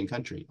an interesting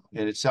country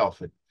in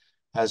itself. It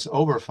has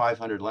over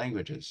 500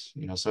 languages.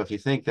 So if you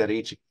think that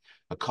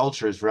a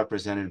culture is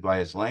represented by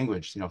its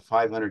language,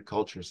 500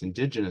 cultures,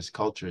 indigenous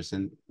cultures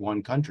in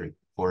one country,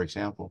 for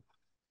example,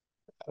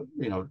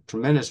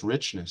 tremendous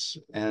richness.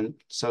 And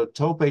so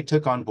Tope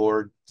took on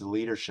board the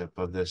leadership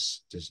of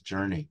this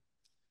journey.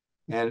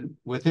 And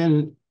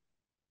within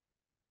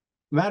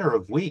a matter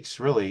of weeks,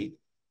 really,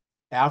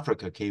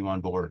 Africa came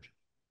on board.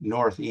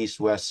 North, East,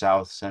 West,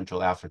 South,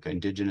 Central Africa,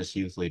 Indigenous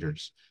youth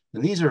leaders.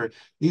 And these are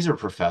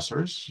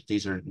professors.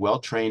 These are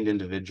well-trained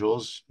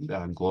individuals,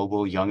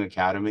 global young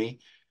academy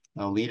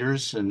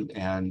leaders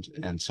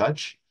and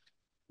such.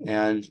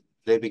 And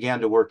they began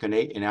to work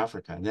in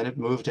Africa. And then it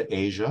moved to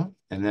Asia,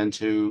 and then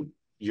to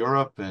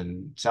Europe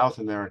and South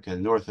America,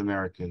 and North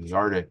America, and the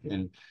Arctic.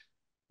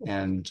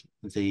 And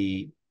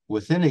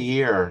within a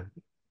year,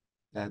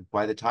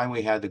 by the time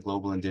we had the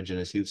Global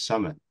Indigenous Youth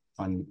Summit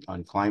on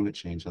climate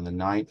change on the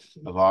 9th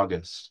of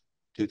August,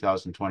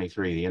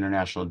 2023, the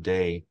International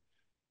Day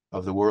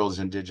of the World's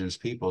Indigenous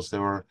Peoples,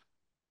 there were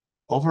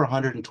over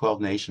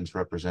 112 nations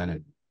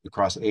represented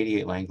across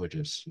 88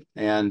 languages.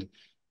 And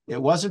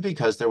it wasn't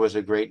because there was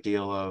a great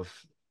deal of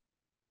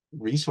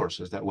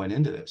resources that went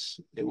into this.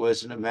 It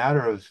was a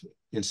matter of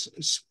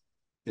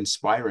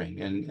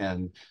inspiring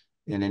and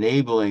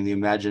enabling the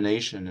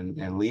imagination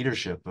and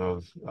leadership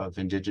of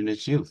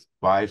Indigenous youth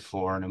by,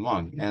 for, and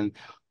among. And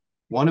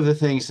one of the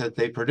things that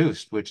they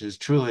produced, which is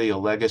truly a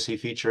legacy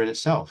feature in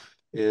itself,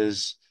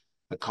 is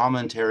a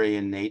commentary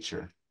in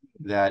nature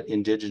that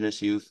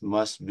Indigenous youth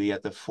must be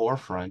at the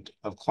forefront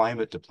of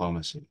climate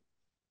diplomacy.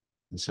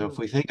 And so if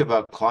we think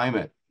about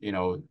climate,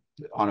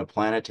 on a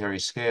planetary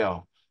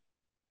scale,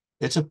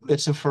 it's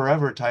a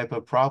forever type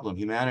of problem.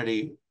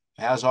 Humanity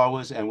has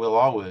always and will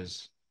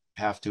always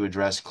have to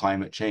address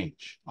climate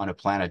change on a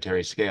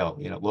planetary scale,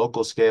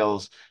 local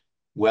scales,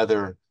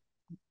 weather,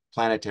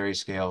 planetary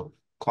scale,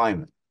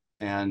 climate.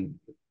 And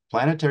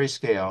planetary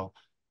scale,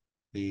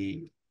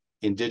 the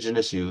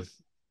Indigenous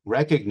youth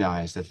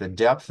recognize that the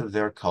depth of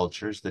their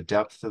cultures, the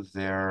depth of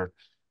their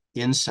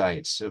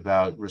insights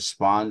about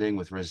responding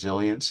with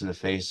resilience in the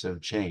face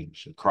of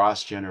change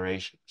across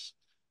generations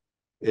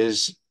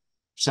is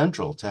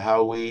central to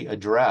how we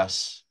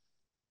address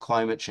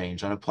climate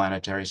change on a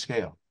planetary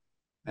scale.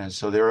 And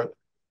so they're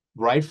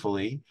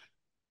rightfully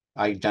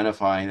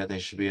identifying that they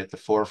should be at the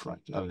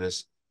forefront of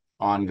this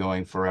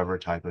ongoing forever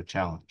type of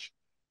challenge.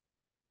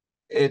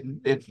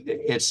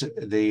 It's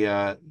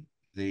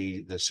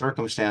the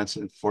circumstance,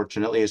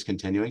 unfortunately, is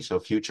continuing. So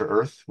Future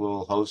Earth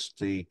will host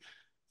the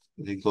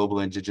Global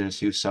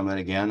Indigenous Youth Summit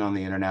again on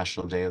the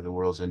International Day of the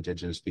World's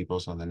Indigenous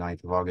Peoples on the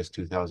 9th of August,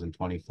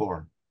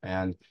 2024.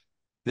 And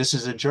this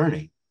is a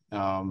journey.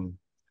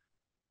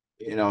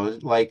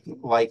 Like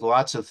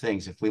lots of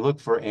things, if we look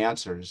for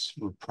answers,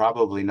 we're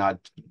probably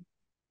not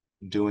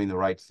doing the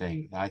right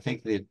thing. I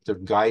think the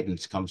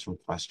guidance comes from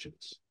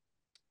questions.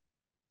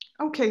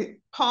 Okay,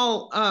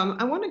 Paul,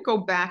 I want to go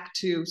back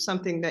to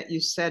something that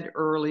you said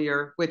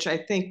earlier, which I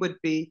think would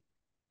be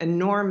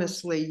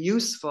enormously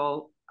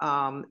useful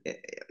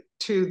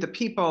to the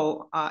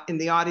people in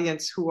the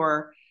audience who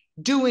are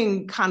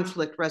doing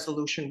conflict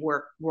resolution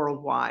work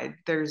worldwide.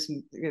 There's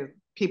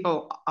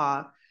people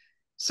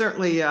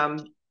certainly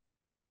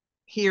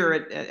here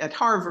at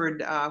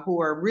Harvard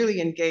who are really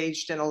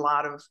engaged in a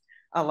lot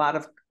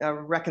of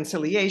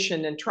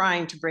reconciliation and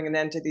trying to bring an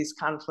end to these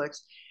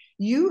conflicts.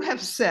 You have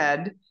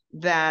said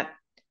that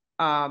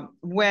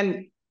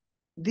when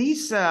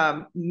these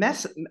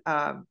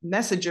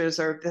messages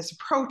or this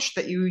approach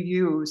that you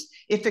use,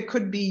 if it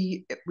could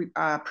be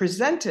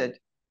presented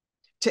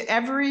to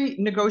every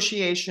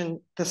negotiation,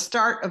 the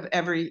start of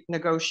every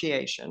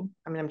negotiation,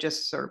 I mean, I'm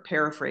just sort of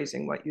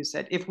paraphrasing what you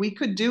said. If we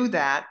could do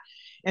that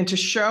and to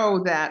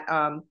show that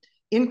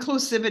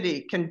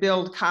inclusivity can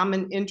build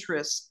common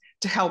interests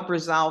to help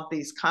resolve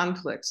these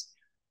conflicts,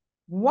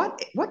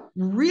 what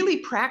really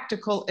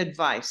practical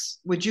advice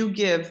would you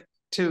give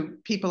to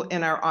people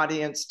in our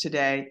audience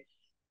today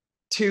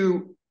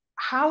to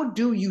how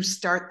do you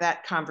start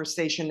that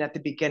conversation at the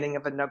beginning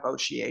of a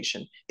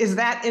negotiation? Is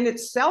that in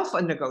itself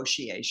a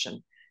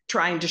negotiation,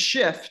 trying to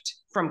shift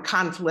from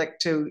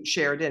conflict to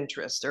shared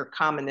interest or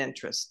common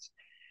interest?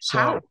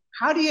 So,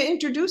 How do you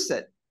introduce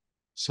it?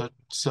 so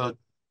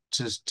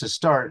to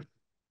start,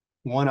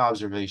 one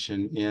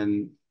observation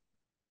and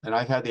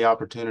I've had the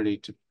opportunity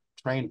to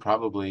train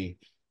probably,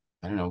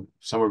 I don't know,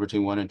 somewhere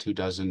between 1 and 2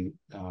 dozen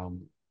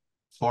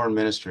foreign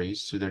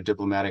ministries through their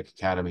diplomatic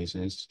academies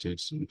and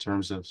institutes in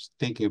terms of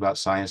thinking about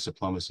science,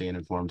 diplomacy, and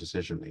informed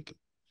decision making.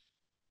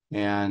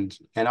 And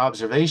an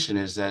observation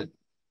is that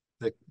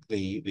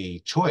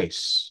the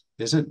choice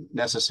isn't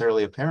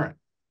necessarily apparent,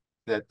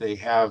 that they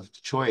have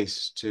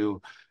choice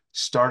to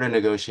start a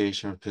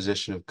negotiation from a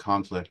position of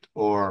conflict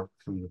or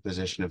from the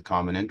position of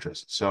common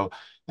interest. So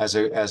as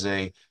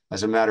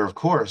a matter of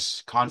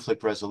course,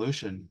 conflict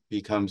resolution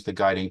becomes the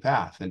guiding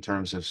path in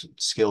terms of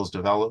skills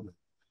development.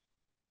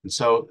 And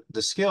so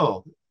the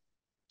skill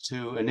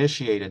to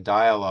initiate a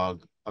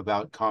dialogue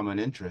about common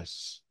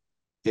interests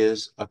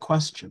is a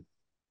question.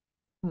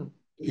 Hmm.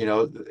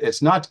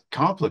 It's not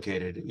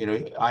complicated.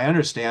 I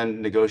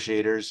understand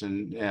negotiators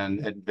and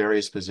at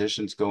various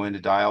positions go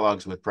into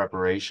dialogues with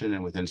preparation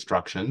and with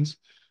instructions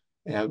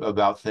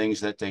about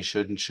things that they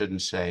should and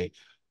shouldn't say.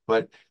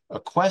 But a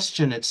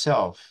question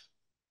itself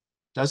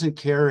doesn't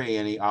carry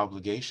any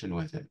obligation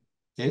with it.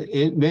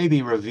 It may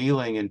be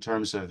revealing in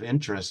terms of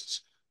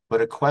interests,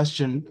 but a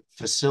question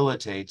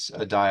facilitates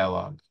a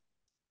dialogue.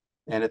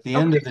 And at the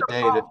end Okay, of the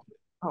day,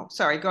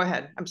 sorry, go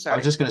ahead. I'm I was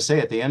sorry. just going to say,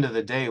 at the end of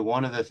the day,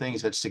 one of the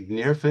things that's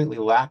significantly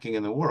lacking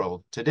in the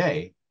world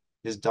today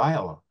is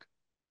dialogue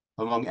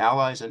among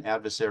allies and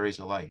adversaries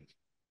alike.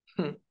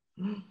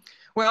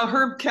 Well,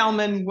 Herb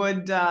Kelman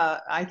would,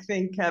 I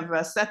think,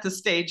 have set the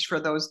stage for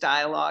those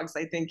dialogues.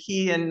 I think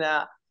he and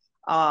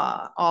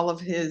all of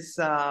his,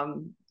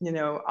 all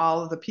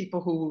of the people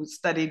who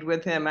studied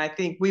with him, I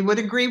think we would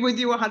agree with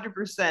you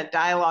 100%.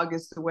 Dialogue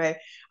is the way.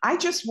 I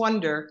just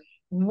wonder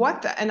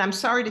and I'm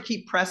sorry to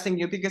keep pressing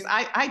you because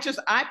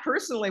I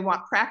personally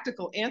want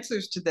practical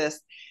answers to this.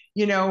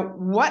 Give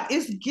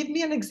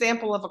me an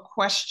example of a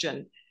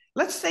question.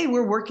 Let's say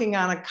we're working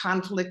on a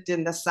conflict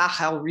in the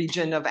Sahel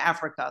region of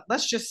Africa.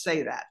 Let's just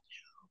say that.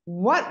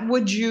 What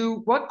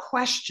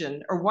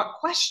question or what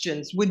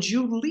questions would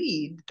you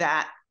lead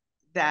that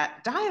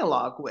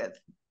dialogue with?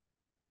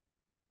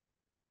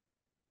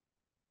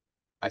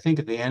 I think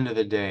at the end of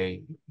the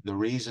day, the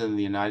reason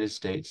the United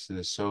States and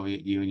the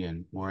Soviet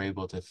Union were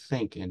able to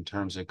think in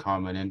terms of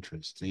common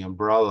interests, the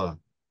umbrella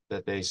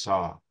that they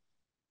saw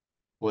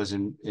was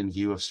in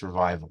view of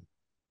survival.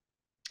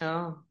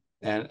 Oh.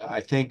 And I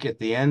think at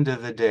the end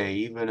of the day,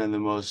 even in the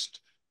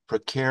most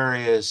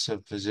precarious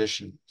of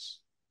positions,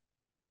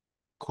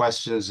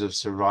 questions of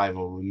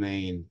survival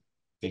remain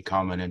a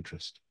common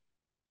interest.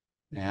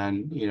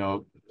 And,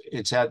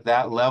 it's at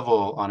that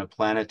level on a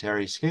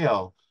planetary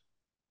scale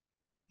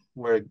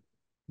where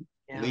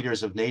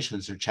leaders of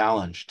nations are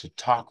challenged to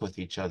talk with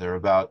each other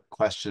about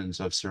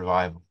questions of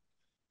survival.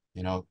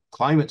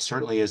 Climate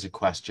certainly is a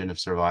question of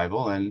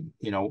survival. And,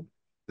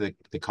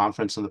 the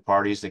conference of the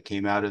parties that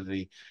came out of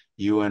the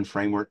UN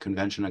Framework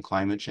Convention on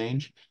Climate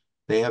Change,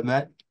 they have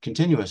met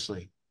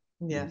continuously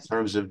in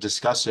terms of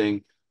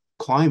discussing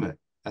climate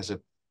as a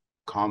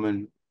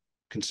common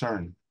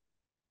concern.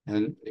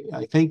 And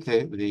I think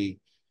the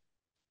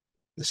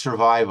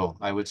survival,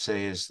 I would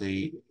say, is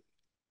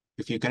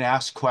if you can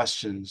ask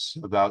questions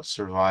about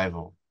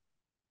survival,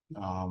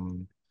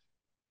 then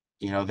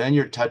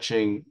you're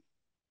touching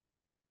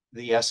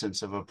the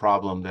essence of a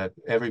problem that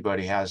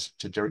everybody has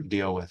to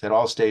deal with at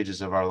all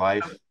stages of our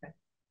life.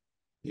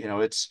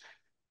 That's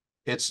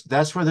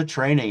where the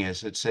training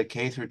is. It's at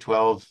K through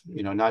 12,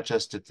 not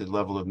just at the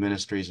level of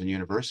ministries and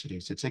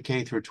universities. It's at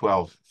K through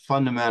 12,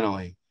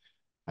 fundamentally,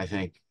 I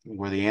think,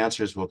 where the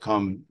answers will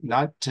come,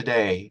 not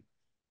today,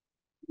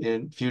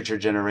 in future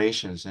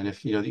generations. And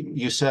if,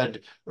 you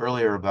said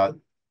earlier about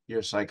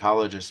your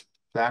psychologist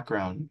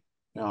background,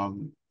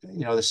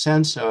 the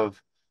sense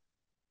of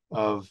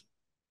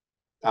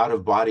out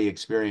of body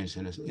experience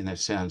in a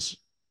sense,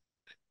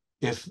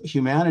 if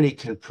humanity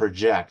can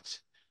project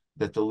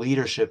that the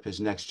leadership is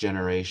next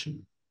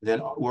generation,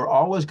 then we're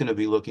always going to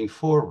be looking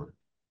forward.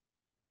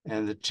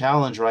 And the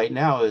challenge right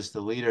now is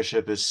the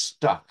leadership is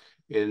stuck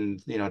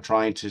in,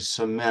 trying to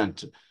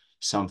cement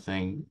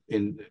something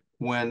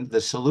when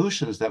the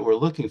solutions that we're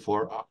looking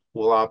for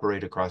will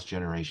operate across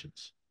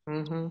generations.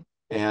 Mm-hmm.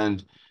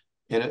 And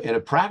in a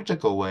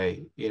practical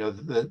way,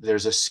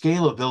 there's a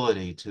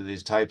scalability to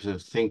these types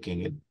of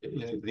thinking.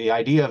 The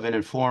idea of an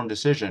informed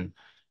decision,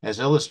 as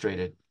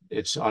illustrated,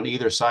 it's on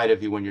either side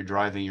of you when you're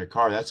driving your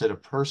car. That's at a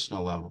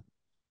personal level.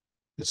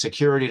 The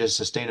security to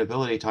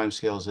sustainability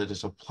timescales, it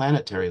is a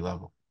planetary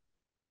level.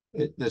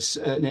 It's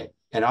an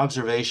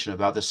observation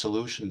about the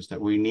solutions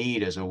that we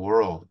need as a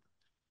world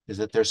is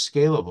that they're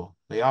scalable.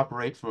 They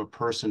operate from a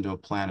person to a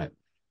planet.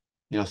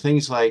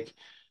 Things like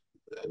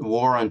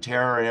war on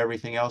terror and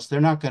everything else,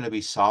 they're not going to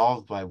be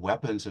solved by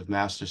weapons of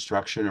mass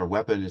destruction or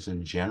weapons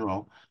in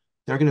general.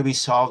 They're going to be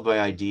solved by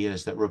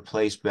ideas that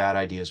replace bad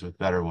ideas with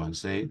better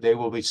ones. They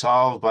will be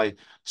solved by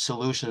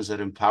solutions that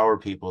empower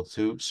people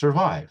to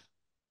survive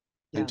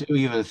and Yeah. to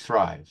even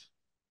thrive.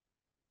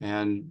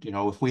 And,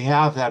 if we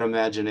have that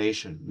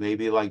imagination,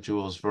 maybe like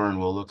Jules Verne,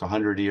 we'll look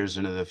 100 years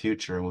into the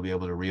future and we'll be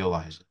able to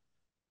realize it.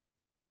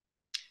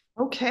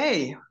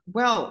 Okay.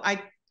 Well,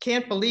 I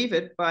can't believe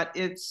it, but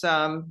it's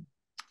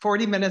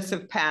 40 minutes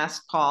have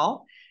passed,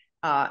 Paul.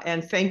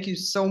 And thank you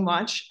so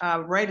much.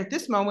 Right at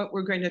this moment,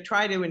 we're going to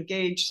try to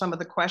engage some of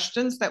the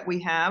questions that we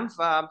have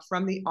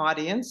from the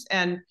audience.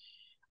 And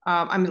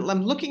I'm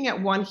looking at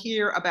one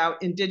here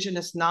about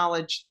Indigenous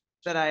knowledge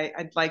that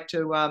I'd like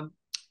to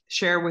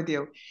share with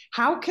you.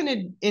 How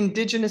can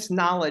Indigenous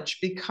knowledge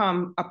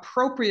become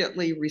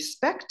appropriately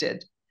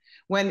respected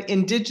when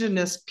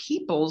Indigenous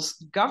peoples'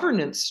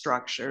 governance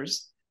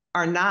structures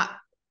are not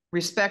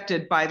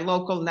respected by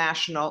local,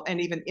 national,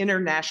 and even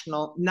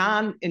international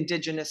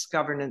non-Indigenous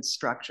governance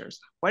structures?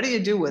 What do you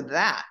do with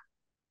that?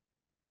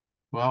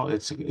 Well,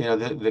 it's,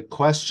 the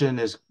question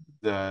is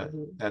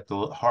at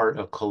the heart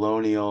of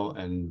colonial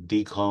and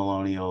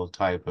decolonial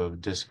type of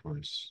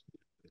discourse.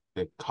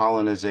 The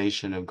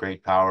colonization of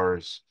great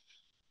powers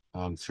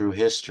through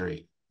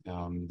history,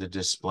 the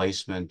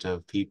displacement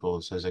of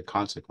peoples as a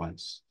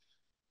consequence.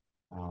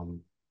 Um,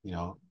 you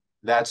know,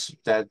 that's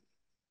that,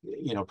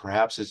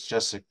 perhaps it's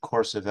just a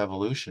course of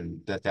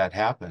evolution that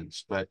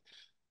happens. But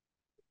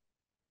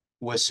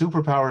with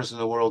superpowers in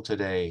the world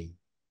today,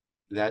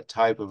 that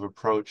type of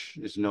approach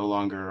is no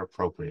longer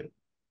appropriate.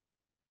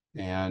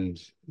 And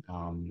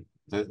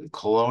the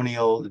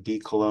colonial,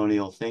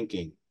 decolonial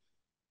thinking,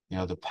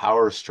 the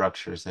power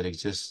structures that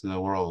exist in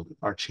the world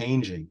are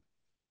changing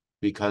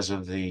because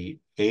of the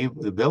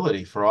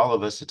ability for all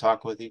of us to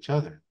talk with each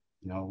other,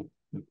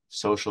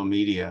 social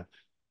media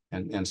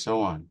and so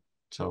on.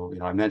 So,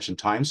 I mentioned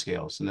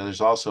timescales, and then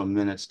there's also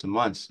minutes to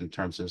months in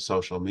terms of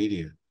social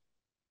media.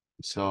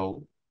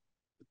 So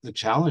the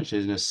challenge,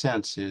 in a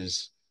sense,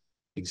 is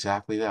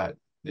exactly that.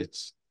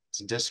 It's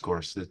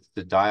discourse,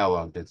 the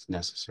dialogue that's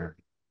necessary.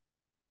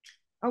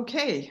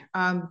 Okay,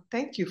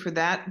 thank you for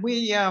that.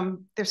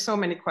 There's so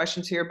many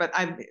questions here, but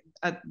I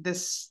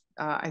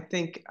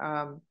think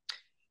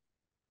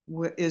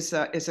is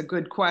a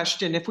good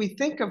question. If we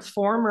think of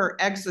former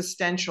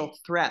existential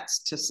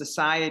threats to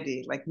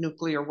society, like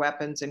nuclear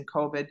weapons and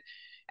COVID,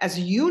 as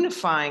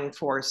unifying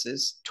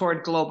forces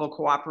toward global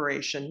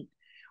cooperation,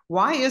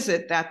 why is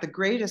it that the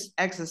greatest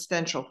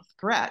existential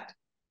threat,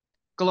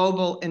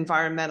 global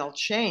environmental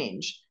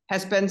change,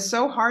 has been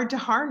so hard to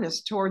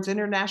harness towards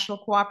international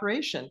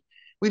cooperation?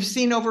 We've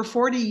seen over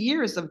 40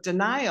 years of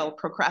denial,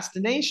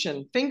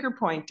 procrastination, finger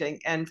pointing,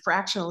 and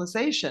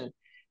fractionalization.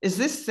 Is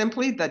this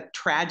simply the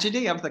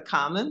tragedy of the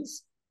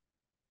commons?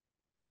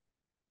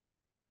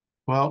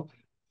 Well,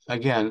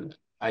 again,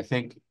 I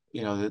think,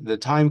 the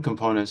time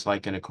component's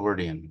like an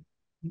accordion.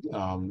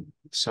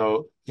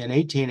 So in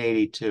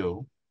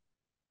 1882,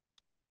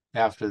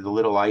 after the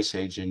Little Ice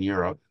Age in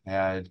Europe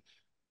had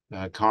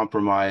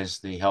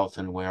compromised the health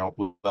and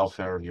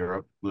welfare of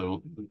Europe,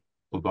 the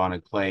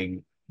bubonic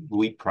plague,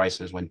 wheat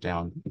prices went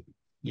down.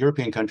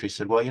 European countries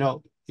said,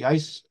 well, the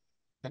ice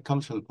that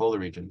comes from the polar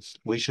regions,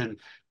 we should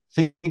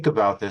think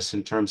about this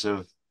in terms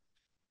of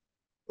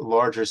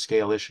larger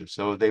scale issues.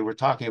 So they were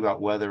talking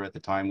about weather at the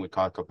time. We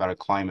talk about a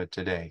climate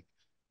today.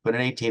 But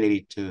in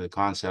 1882, the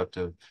concept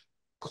of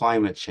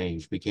climate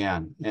change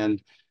began.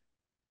 And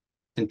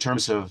in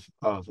terms of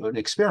an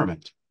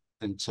experiment.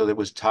 And so that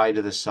was tied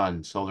to the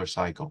sun, solar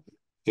cycle.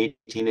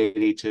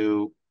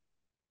 1882,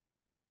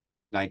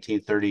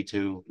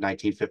 1932,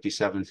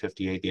 1957,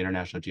 58, the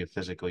International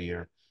Geophysical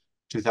Year.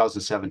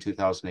 2007,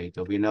 2008.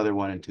 There'll be another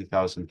one in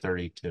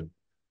 2032.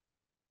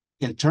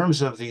 In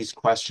terms of these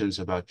questions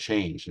about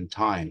change and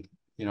time,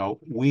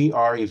 we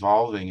are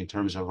evolving in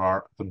terms of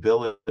our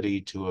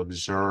ability to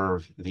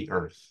observe the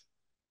earth.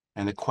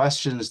 And the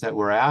questions that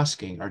we're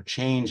asking are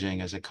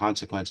changing as a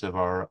consequence of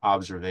our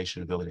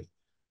observation ability,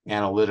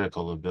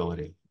 analytical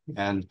ability.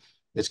 And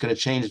it's going to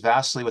change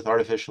vastly with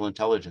artificial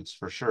intelligence,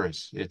 for sure.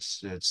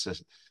 It's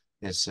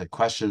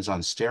questions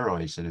on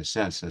steroids, in a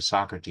sense, and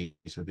Socrates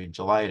would be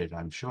delighted,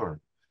 I'm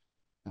sure.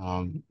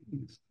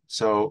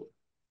 So,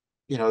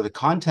 the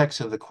context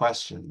of the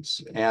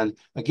questions, and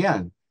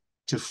again,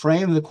 to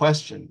frame the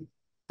question,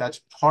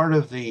 that's part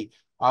of the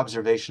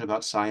observation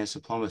about science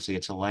diplomacy.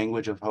 It's a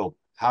language of hope.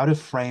 How to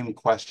frame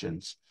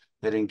questions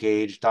that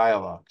engage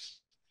dialogues.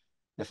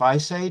 If I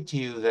say to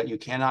you that you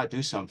cannot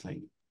do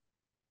something,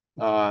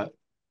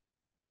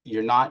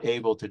 you're not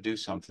able to do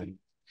something.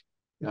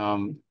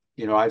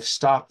 I've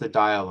stopped the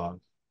dialogue,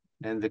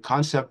 and the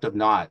concept of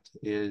not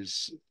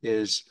is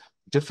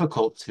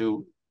difficult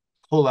to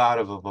pull out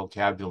of a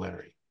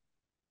vocabulary.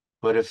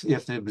 But if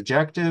the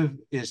objective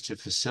is to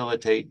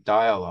facilitate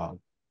dialogue,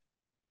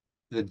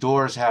 the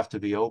doors have to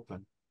be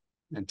open.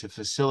 And to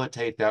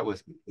facilitate that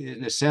with,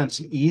 in a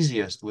sense,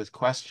 easiest with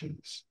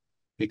questions,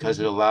 because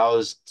it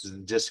allows the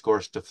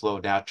discourse to flow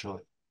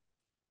naturally.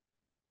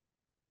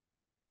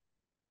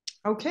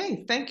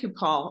 Okay, thank you,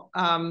 Paul.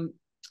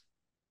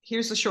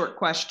 Here's a short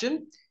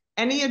question.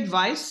 Any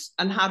advice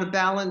on how to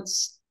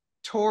balance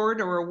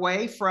toward or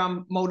away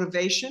from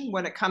motivation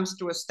when it comes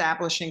to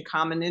establishing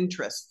common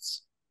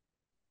interests?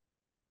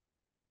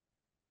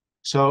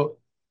 So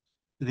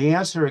the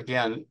answer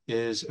again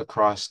is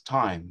across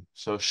time,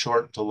 so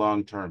short to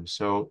long term.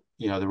 So,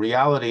 the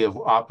reality of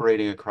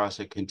operating across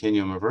a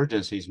continuum of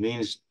urgencies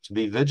means to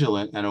be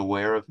vigilant and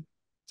aware of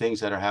things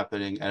that are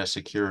happening at a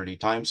security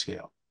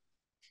timescale,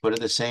 but at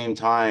the same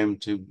time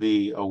to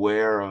be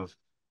aware of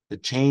the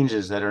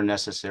changes that are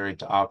necessary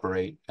to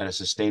operate at a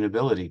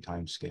sustainability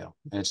timescale.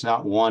 And it's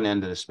not one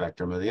end of the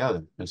spectrum or the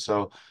other. And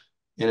so,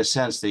 in a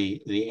sense,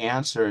 the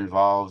answer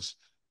involves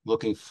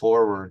looking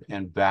forward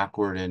and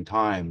backward in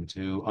time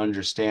to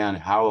understand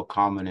how a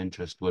common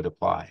interest would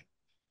apply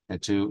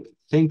and to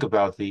think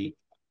about the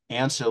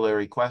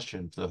ancillary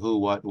questions, the who,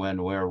 what,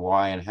 when, where,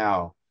 why, and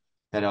how,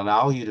 that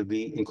allow you to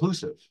be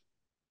inclusive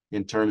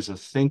in terms of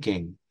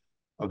thinking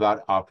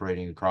about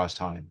operating across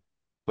time.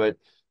 But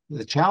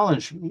the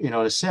challenge, in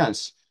a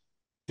sense,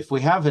 if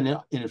we have an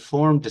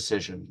informed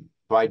decision,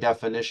 by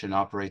definition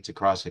operates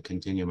across a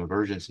continuum of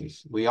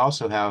urgencies. We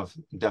also have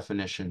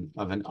definition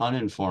of an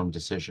uninformed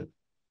decision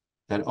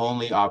that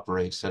only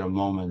operates at a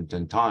moment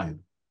in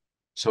time.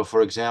 So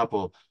for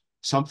example,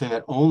 something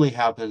that only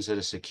happens at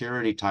a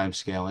security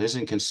timescale and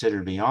isn't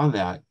considered beyond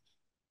that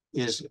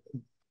is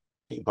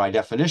by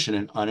definition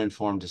an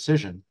uninformed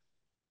decision.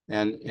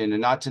 And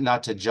not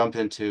to jump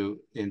into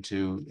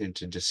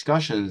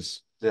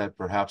discussions that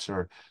perhaps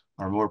are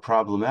more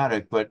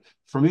problematic, but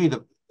for me,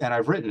 and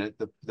I've written it,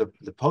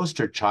 the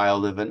poster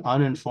child of an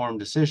uninformed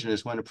decision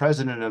is when the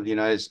president of the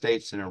United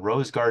States in a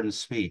Rose Garden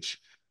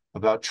speech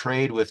about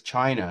trade with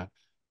China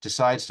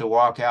decides to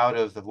walk out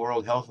of the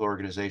World Health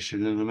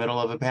Organization in the middle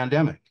of a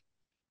pandemic.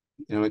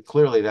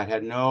 Clearly that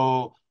had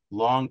no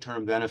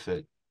long-term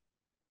benefit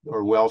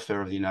or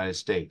welfare of the United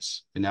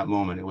States in that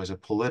moment. It was a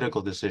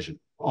political decision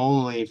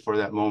only for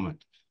that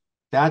moment.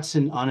 That's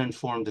an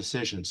uninformed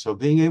decision. So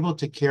being able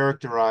to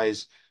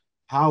characterize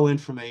how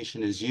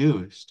information is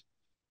used,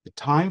 the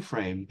time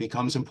frame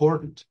becomes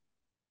important.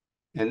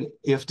 And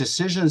if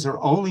decisions are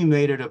only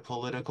made at a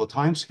political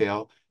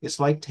timescale, it's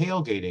like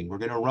tailgating. We're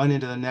going to run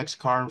into the next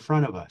car in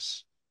front of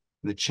us.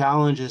 And the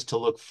challenge is to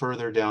look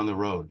further down the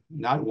road,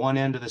 not one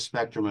end of the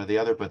spectrum or the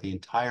other, but the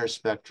entire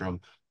spectrum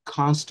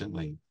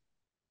constantly.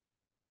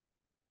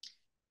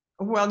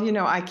 Well,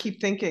 I keep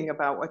thinking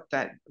about what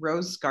that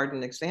rose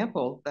garden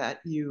example that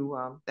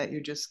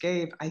you just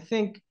gave. I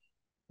think,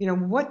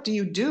 what do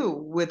you do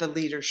with a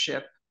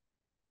leadership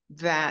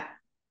that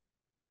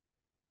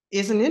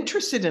isn't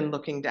interested in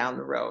looking down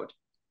the road?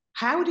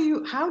 How do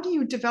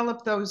you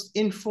develop those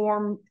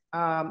informed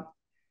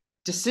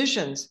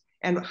decisions,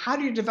 and how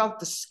do you develop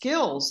the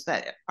skills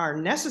that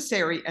are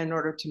necessary in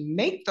order to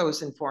make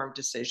those informed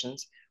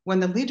decisions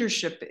when the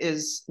leadership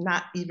is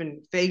not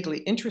even vaguely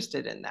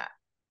interested in that?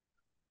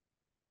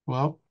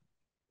 Well,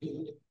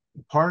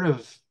 part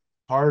of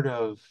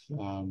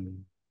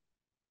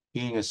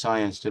being a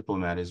science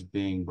diplomat is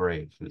being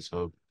brave. And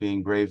so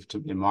being brave,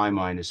 in my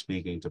mind, is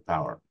speaking to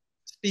power.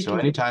 So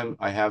anytime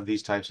I have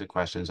these types of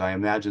questions, I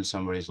imagine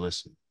somebody's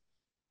listening.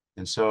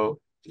 And so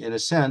in a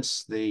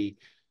sense,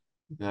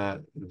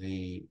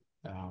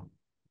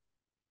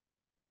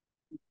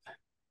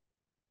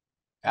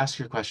 ask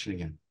your question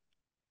again.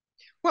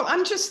 Well,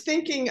 I'm just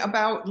thinking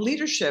about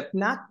leadership,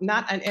 not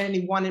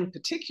any one in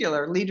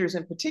particular, leaders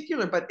in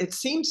particular, but it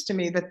seems to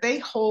me that they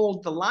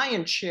hold the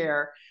lion's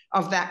share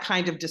of that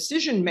kind of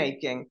decision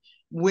making,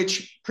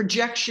 which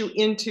projects you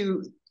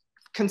into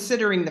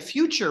considering the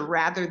future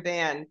rather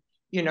than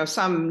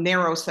some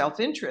narrow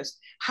self-interest.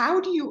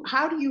 How do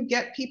you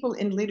get people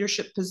in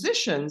leadership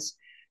positions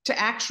to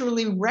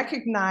actually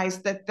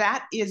recognize that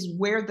that is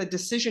where the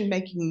decision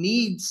making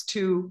needs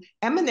to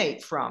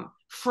emanate from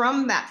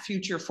that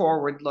future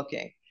forward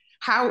looking?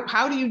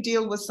 How do you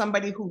deal with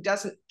somebody who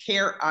doesn't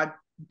care a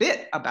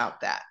bit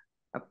about that,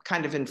 a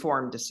kind of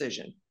informed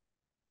decision?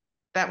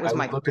 That was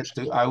my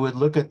question. I would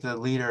look at the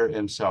leader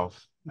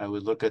himself. I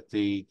would look at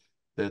the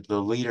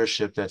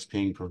leadership that's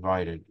being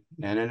provided.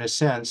 And in a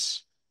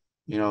sense,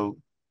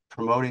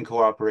 promoting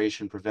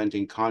cooperation,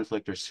 preventing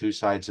conflict are two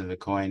sides of the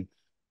coin.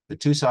 The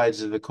two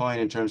sides of the coin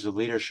in terms of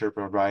leadership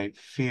are by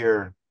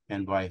fear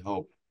and by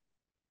hope.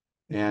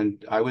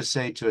 And I would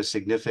say to a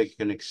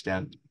significant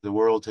extent, the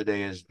world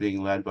today is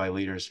being led by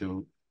leaders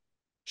who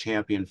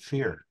champion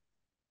fear.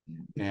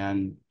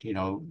 And,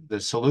 the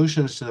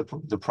solutions to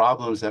the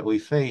problems that we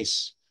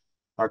face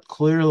are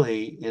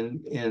clearly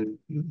in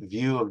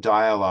view of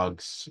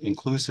dialogues,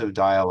 inclusive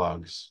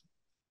dialogues.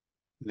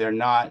 They're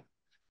not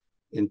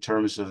in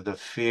terms of the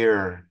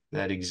fear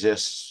that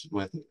exists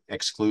with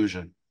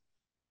exclusion.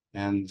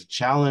 And the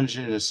challenge,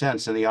 in a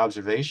sense, in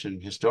the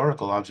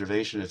historical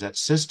observation, is that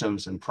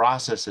systems and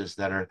processes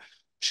that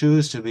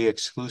choose to be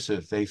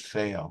exclusive, they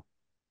fail.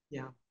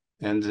 Yeah.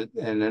 And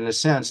in a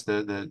sense,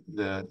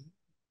 to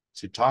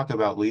talk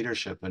about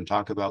leadership and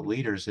talk about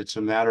leaders, it's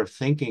a matter of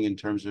thinking in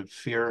terms of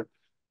fear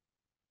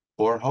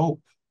or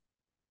hope.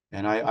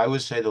 And I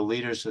would say the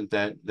leaders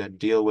that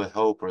deal with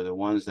hope are the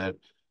ones that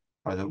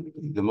are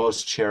the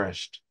most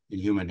cherished in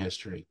human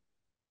history.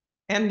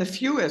 And the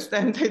fewest,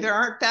 and there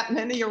aren't that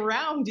many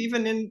around,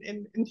 even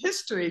in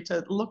history,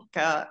 to look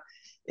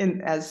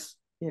in as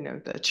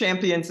the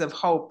champions of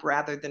hope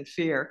rather than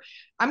fear.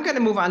 I'm going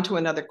to move on to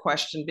another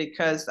question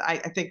because I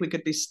think we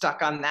could be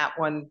stuck on that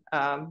one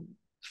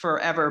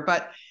forever.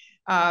 But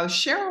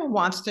Cheryl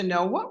wants to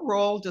know, what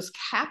role does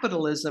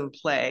capitalism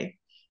play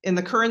in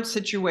the current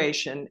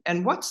situation,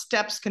 and what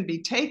steps can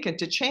be taken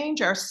to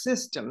change our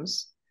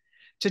systems,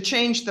 to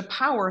change the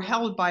power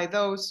held by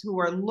those who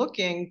are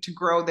looking to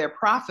grow their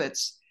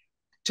profits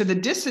to the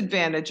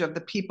disadvantage of the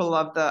people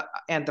of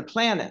the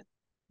planet?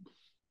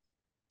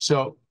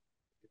 So,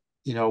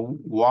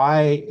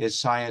 why is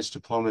science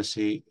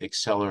diplomacy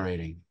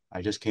accelerating?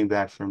 I just came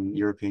back from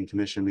European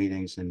Commission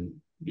meetings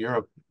in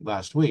Europe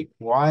last week.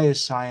 Why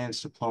is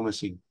science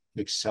diplomacy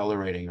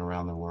accelerating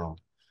around the world?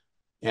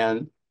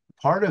 And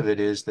part of it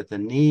is that the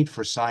need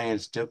for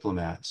science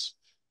diplomats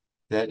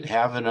that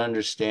have an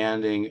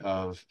understanding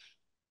of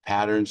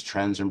patterns,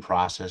 trends, and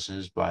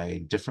processes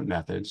by different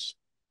methods,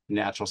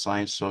 natural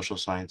science, social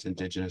science,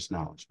 indigenous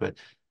knowledge. But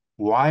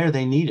why are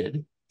they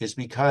needed is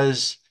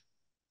because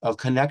of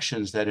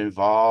connections that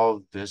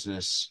involve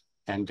business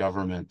and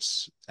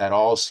governments at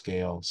all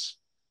scales.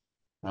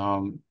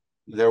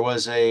 There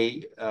was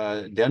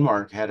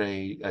Denmark had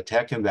a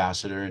tech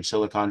ambassador in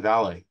Silicon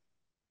Valley.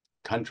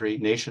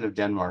 Nation of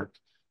Denmark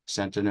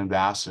sent an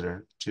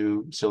ambassador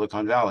to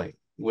Silicon Valley,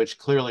 which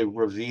clearly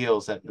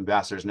reveals that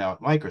ambassador is now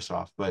at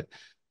Microsoft. But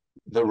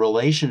the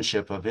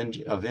relationship of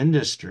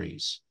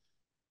industries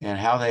and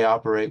how they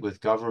operate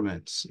with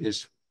governments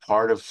is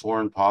part of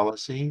foreign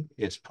policy.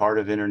 It's part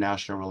of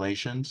international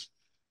relations.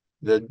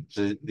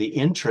 The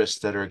interests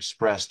that are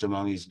expressed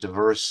among these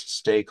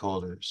diverse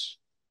stakeholders,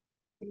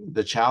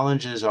 the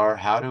challenges are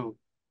how to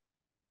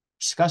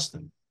discuss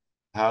them,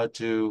 how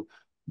to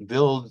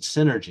build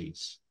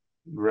synergies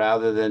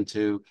rather than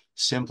to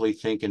simply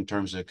think in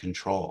terms of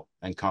control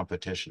and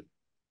competition.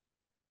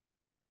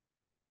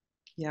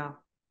 Yeah.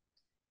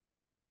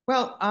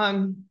 Well,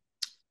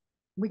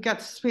 we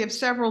have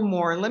several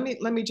more. Let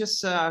me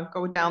just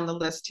go down the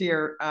list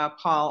here,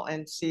 Paul,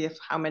 and see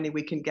how many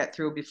we can get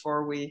through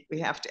before we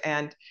have to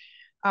end.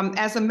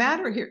 Here's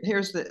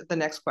the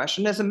next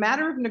question. As a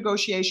matter of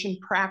negotiation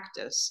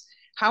practice,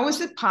 how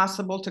is it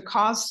possible to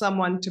cause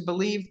someone to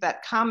believe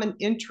that common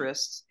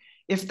interests,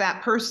 if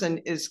that person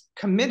is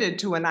committed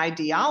to an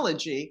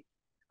ideology,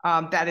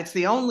 that it's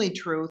the only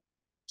truth?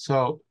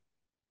 So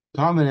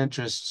common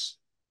interests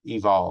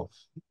evolve.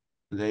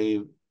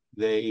 They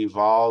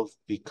evolve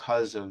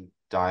because of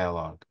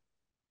dialogue.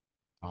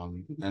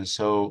 And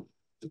so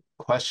the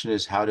question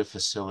is how to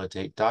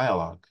facilitate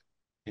dialogue.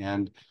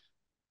 And,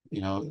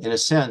 in a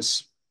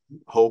sense,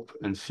 hope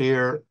and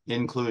fear,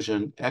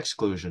 inclusion,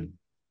 exclusion.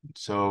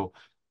 So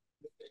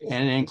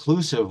an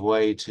inclusive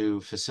way to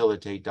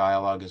facilitate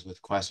dialogue is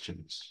with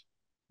questions,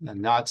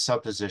 and not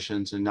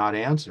suppositions and not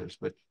answers,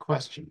 but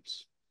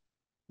questions.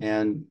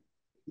 And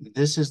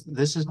this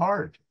is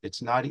hard.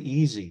 It's not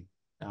easy.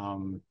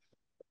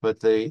 But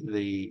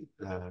the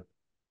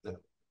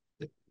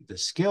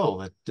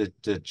skill,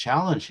 the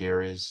challenge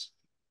here is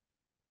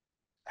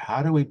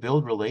how do we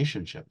build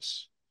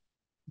relationships?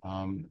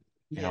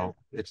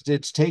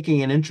 It's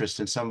taking an interest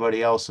in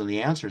somebody else and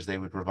the answers they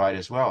would provide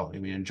as well. I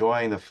mean,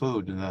 enjoying the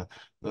food and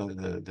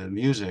the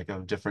music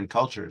of different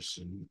cultures,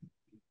 and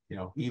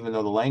even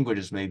though the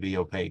languages may be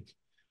opaque,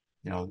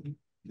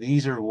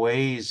 these are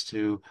ways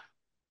to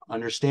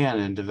understand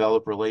and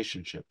develop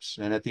relationships.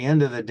 And at the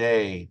end of the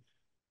day,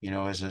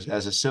 as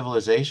a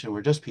civilization,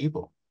 we're just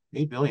people.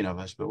 8 billion of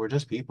us, but we're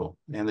just people.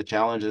 And the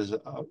challenges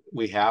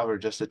we have are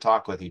just to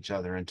talk with each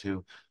other and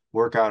to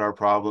work out our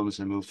problems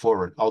and move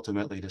forward,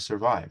 ultimately to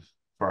survive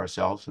for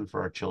ourselves and for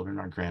our children,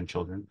 our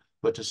grandchildren,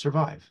 but to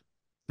survive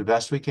the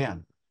best we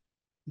can.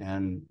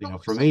 And,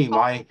 for me,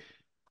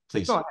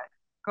 please. Go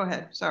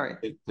ahead. Sorry.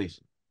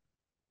 Please.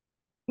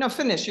 No,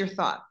 finish your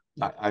thought.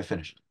 I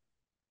finished.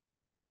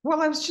 Well,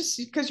 I was just,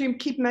 because you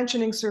keep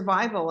mentioning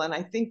survival, and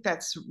I think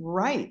that's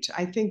right.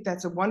 I think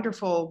that's a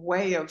wonderful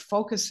way of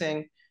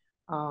focusing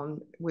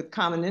with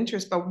common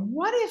interest. But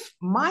what if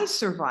my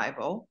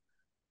survival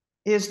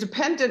is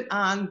dependent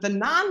on the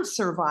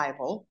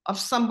non-survival of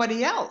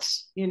somebody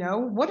else?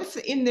 What if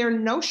in their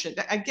notion,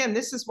 again,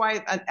 this is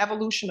why an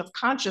evolution of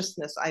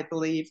consciousness, I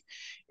believe,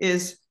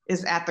 is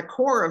at the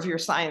core of your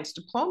science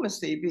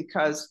diplomacy,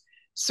 because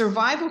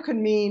survival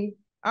can mean,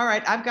 all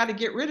right, I've got to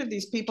get rid of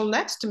these people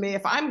next to me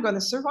if I'm going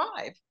to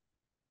survive.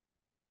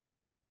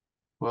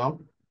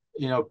 Well,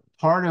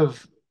 part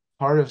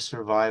of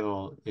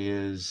survival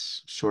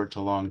is short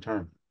to long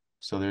term.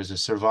 So there's a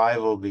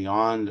survival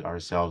beyond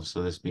ourselves.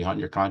 So this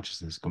beyond your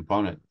consciousness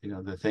component,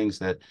 the things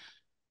that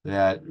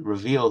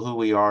reveal who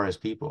we are as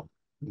people,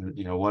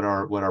 what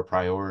our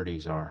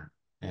priorities are.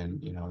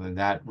 And, and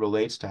that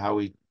relates to how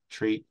we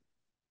treat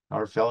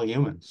our fellow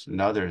humans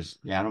and others,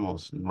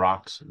 animals and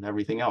rocks and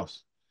everything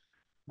else.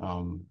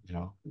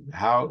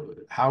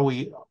 How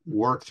we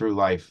work through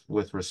life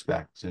with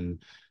respect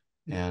and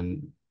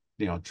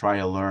try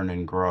to learn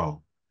and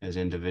grow as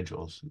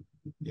individuals,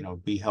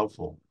 be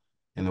helpful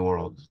in the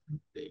world.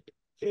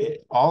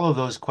 All of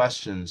those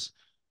questions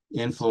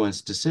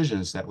influence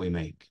decisions that we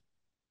make.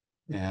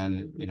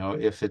 And,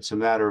 if it's a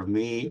matter of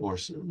me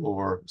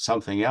or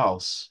something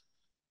else,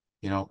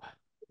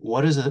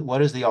 what is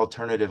the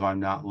alternative I'm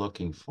not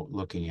looking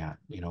at?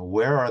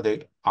 Where are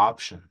the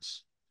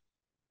options?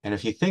 And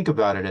if you think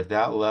about it at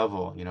that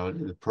level,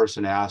 the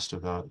person asked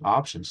about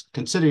options,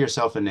 consider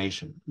yourself a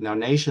nation. Now,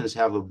 nations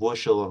have a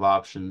bushel of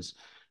options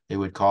they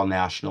would call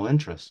national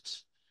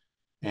interests.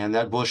 And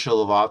that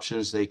bushel of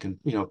options, they can,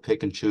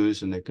 pick and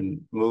choose, and they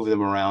can move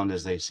them around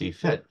as they see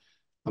fit.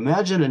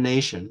 Imagine a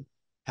nation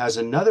has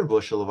another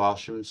bushel of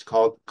options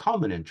called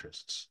common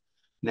interests.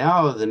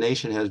 Now the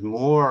nation has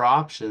more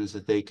options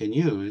that they can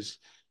use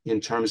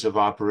in terms of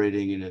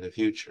operating into the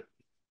future.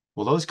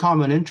 Well, those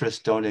common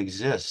interests don't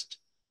exist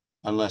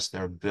unless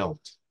they're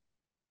built.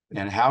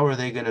 And how are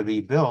they going to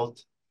be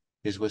built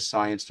is with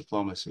science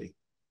diplomacy.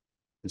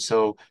 And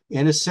so,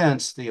 in a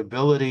sense, the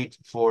ability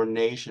for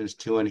nations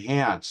to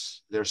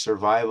enhance their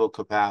survival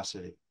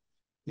capacity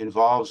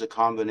involves a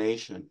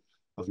combination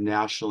of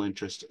national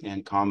interest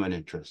and common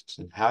interests.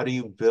 And how do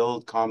you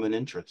build common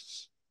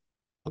interests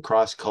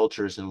across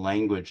cultures and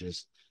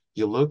languages?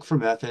 You look for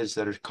methods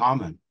that are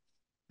common,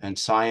 and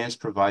science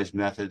provides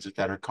methods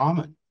that are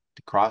common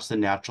across the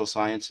natural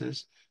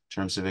sciences in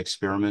terms of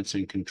experiments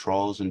and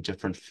controls in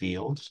different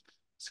fields.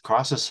 It's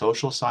across the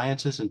social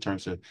sciences in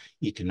terms of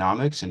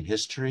economics and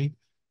history,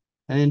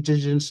 and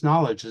indigenous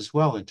knowledge as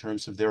well in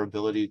terms of their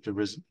ability to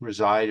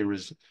reside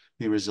and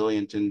be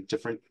resilient in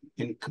different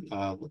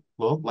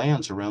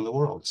lands around the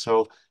world.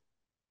 So,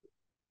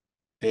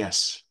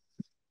 yes.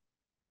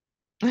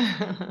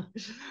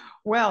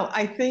 Well,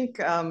 I think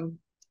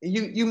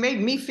you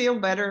made me feel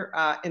better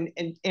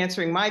in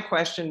answering my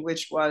question,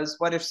 which was,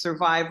 what if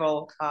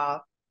survival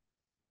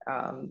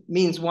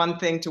means one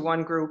thing to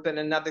one group and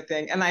another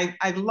thing? And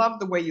I love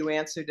the way you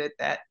answered it,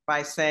 that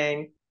by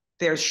saying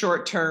there's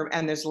short-term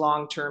and there's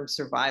long-term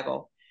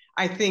survival.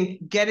 I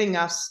think getting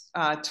us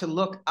to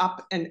look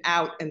up and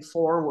out and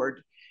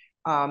forward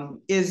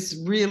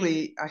is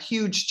really a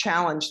huge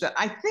challenge that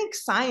I think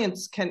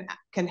science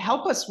can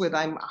help us with.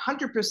 I'm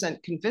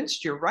 100%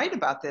 convinced you're right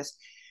about this.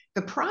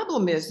 The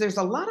problem is there's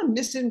a lot of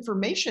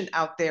misinformation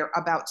out there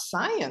about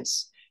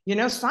science.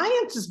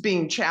 Science is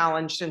being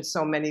challenged in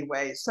so many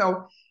ways.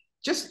 So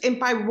just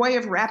by way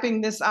of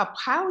wrapping this up,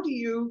 how do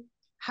you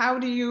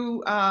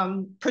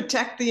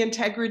protect the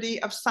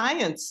integrity of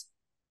science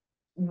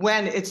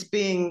when it's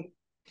being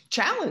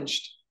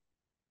challenged?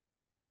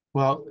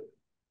 Well,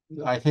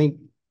 I think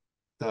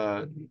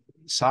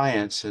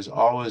science has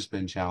always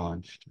been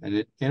challenged, and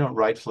it,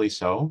 rightfully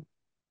so.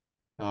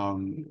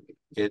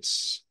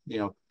 It's,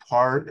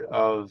 part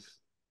of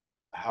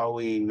how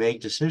we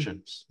make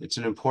decisions. It's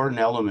an important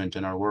element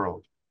in our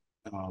world.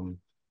 And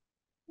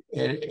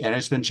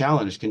it's been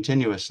challenged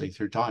continuously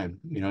through time,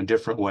 in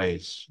different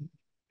ways,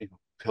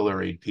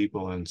 pilloried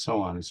people and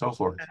so on and so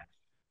forth.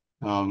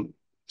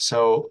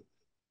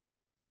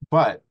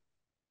 But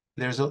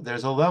there's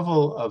a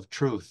level of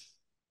truth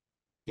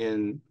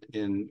in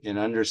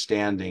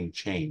understanding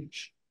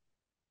change,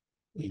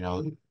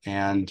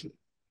 and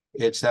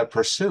it's that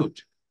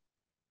pursuit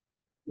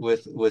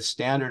with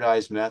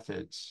standardized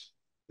methods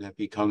that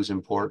becomes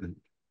important.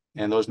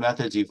 And those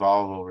methods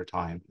evolve over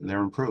time and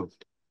they're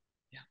improved.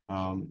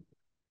 Yeah.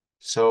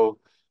 So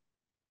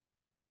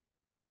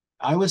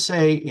I would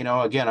say,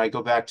 again, I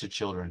go back to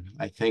children.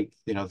 I think,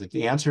 that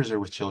the answers are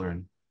with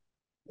children.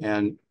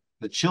 And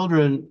the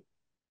children,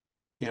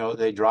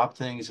 they drop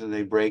things and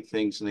they break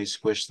things and they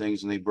squish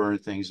things and they burn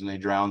things and they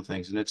drown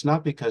things. And it's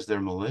not because they're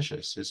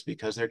malicious. It's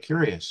because they're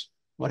curious.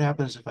 What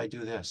happens if I do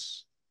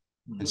this?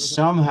 And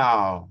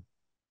somehow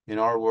in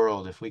our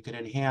world, if we could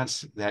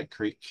enhance that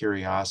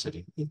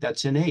curiosity,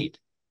 that's innate,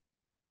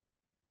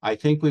 I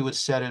think we would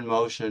set in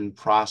motion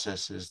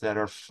processes that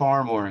are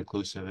far more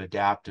inclusive,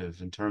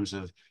 adaptive in terms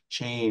of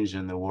change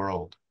in the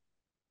world.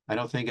 I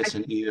don't think it's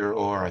an either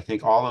or. I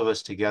think all of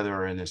us together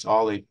are in this,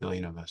 all 8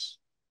 billion of us.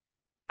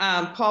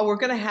 Paul, we're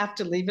going to have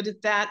to leave it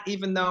at that,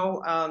 even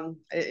though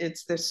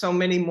there's so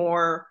many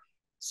more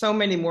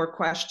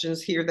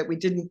questions here that we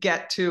didn't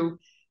get to.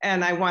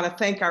 And I want to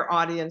thank our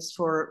audience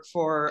for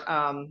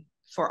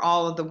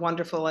all of the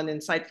wonderful and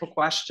insightful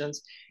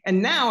questions.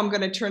 And now I'm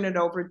going to turn it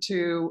over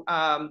to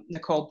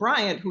Nicole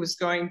Bryant, who is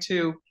going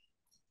to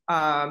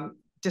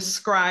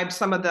describe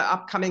some of the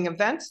upcoming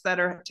events that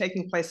are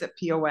taking place at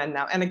PON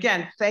now. And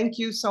again, thank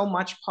you so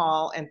much,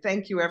 Paul, and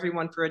thank you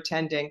everyone for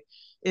attending.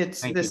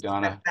 Thank you,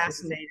 Donna.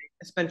 Fascinating.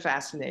 It's been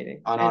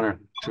fascinating. An honor,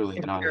 truly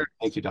an honor.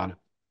 Thank you, Donna.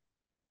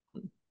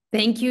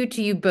 Thank you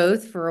to you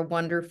both for a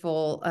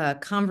wonderful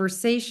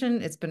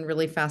conversation. It's been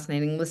really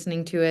fascinating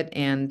listening to it,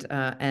 and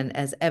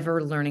as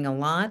ever, learning a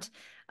lot.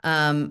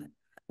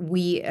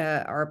 We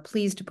are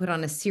pleased to put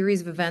on a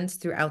series of events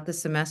throughout the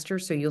semester,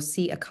 so you'll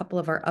see a couple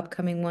of our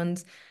upcoming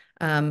ones,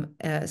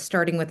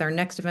 starting with our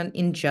next event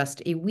in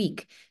just a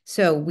week.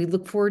 So we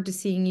look forward to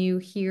seeing you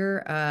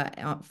here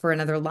for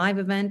another live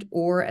event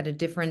or at a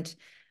different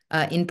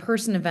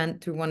in-person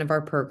event through one of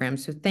our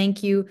programs. So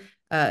thank you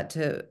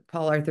to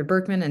Paul Arthur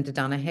Berkman and to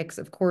Donna Hicks,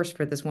 of course,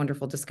 for this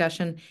wonderful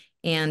discussion.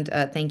 And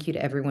thank you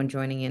to everyone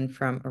joining in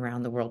from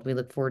around the world. We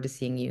look forward to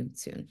seeing you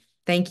soon.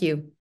 Thank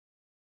you.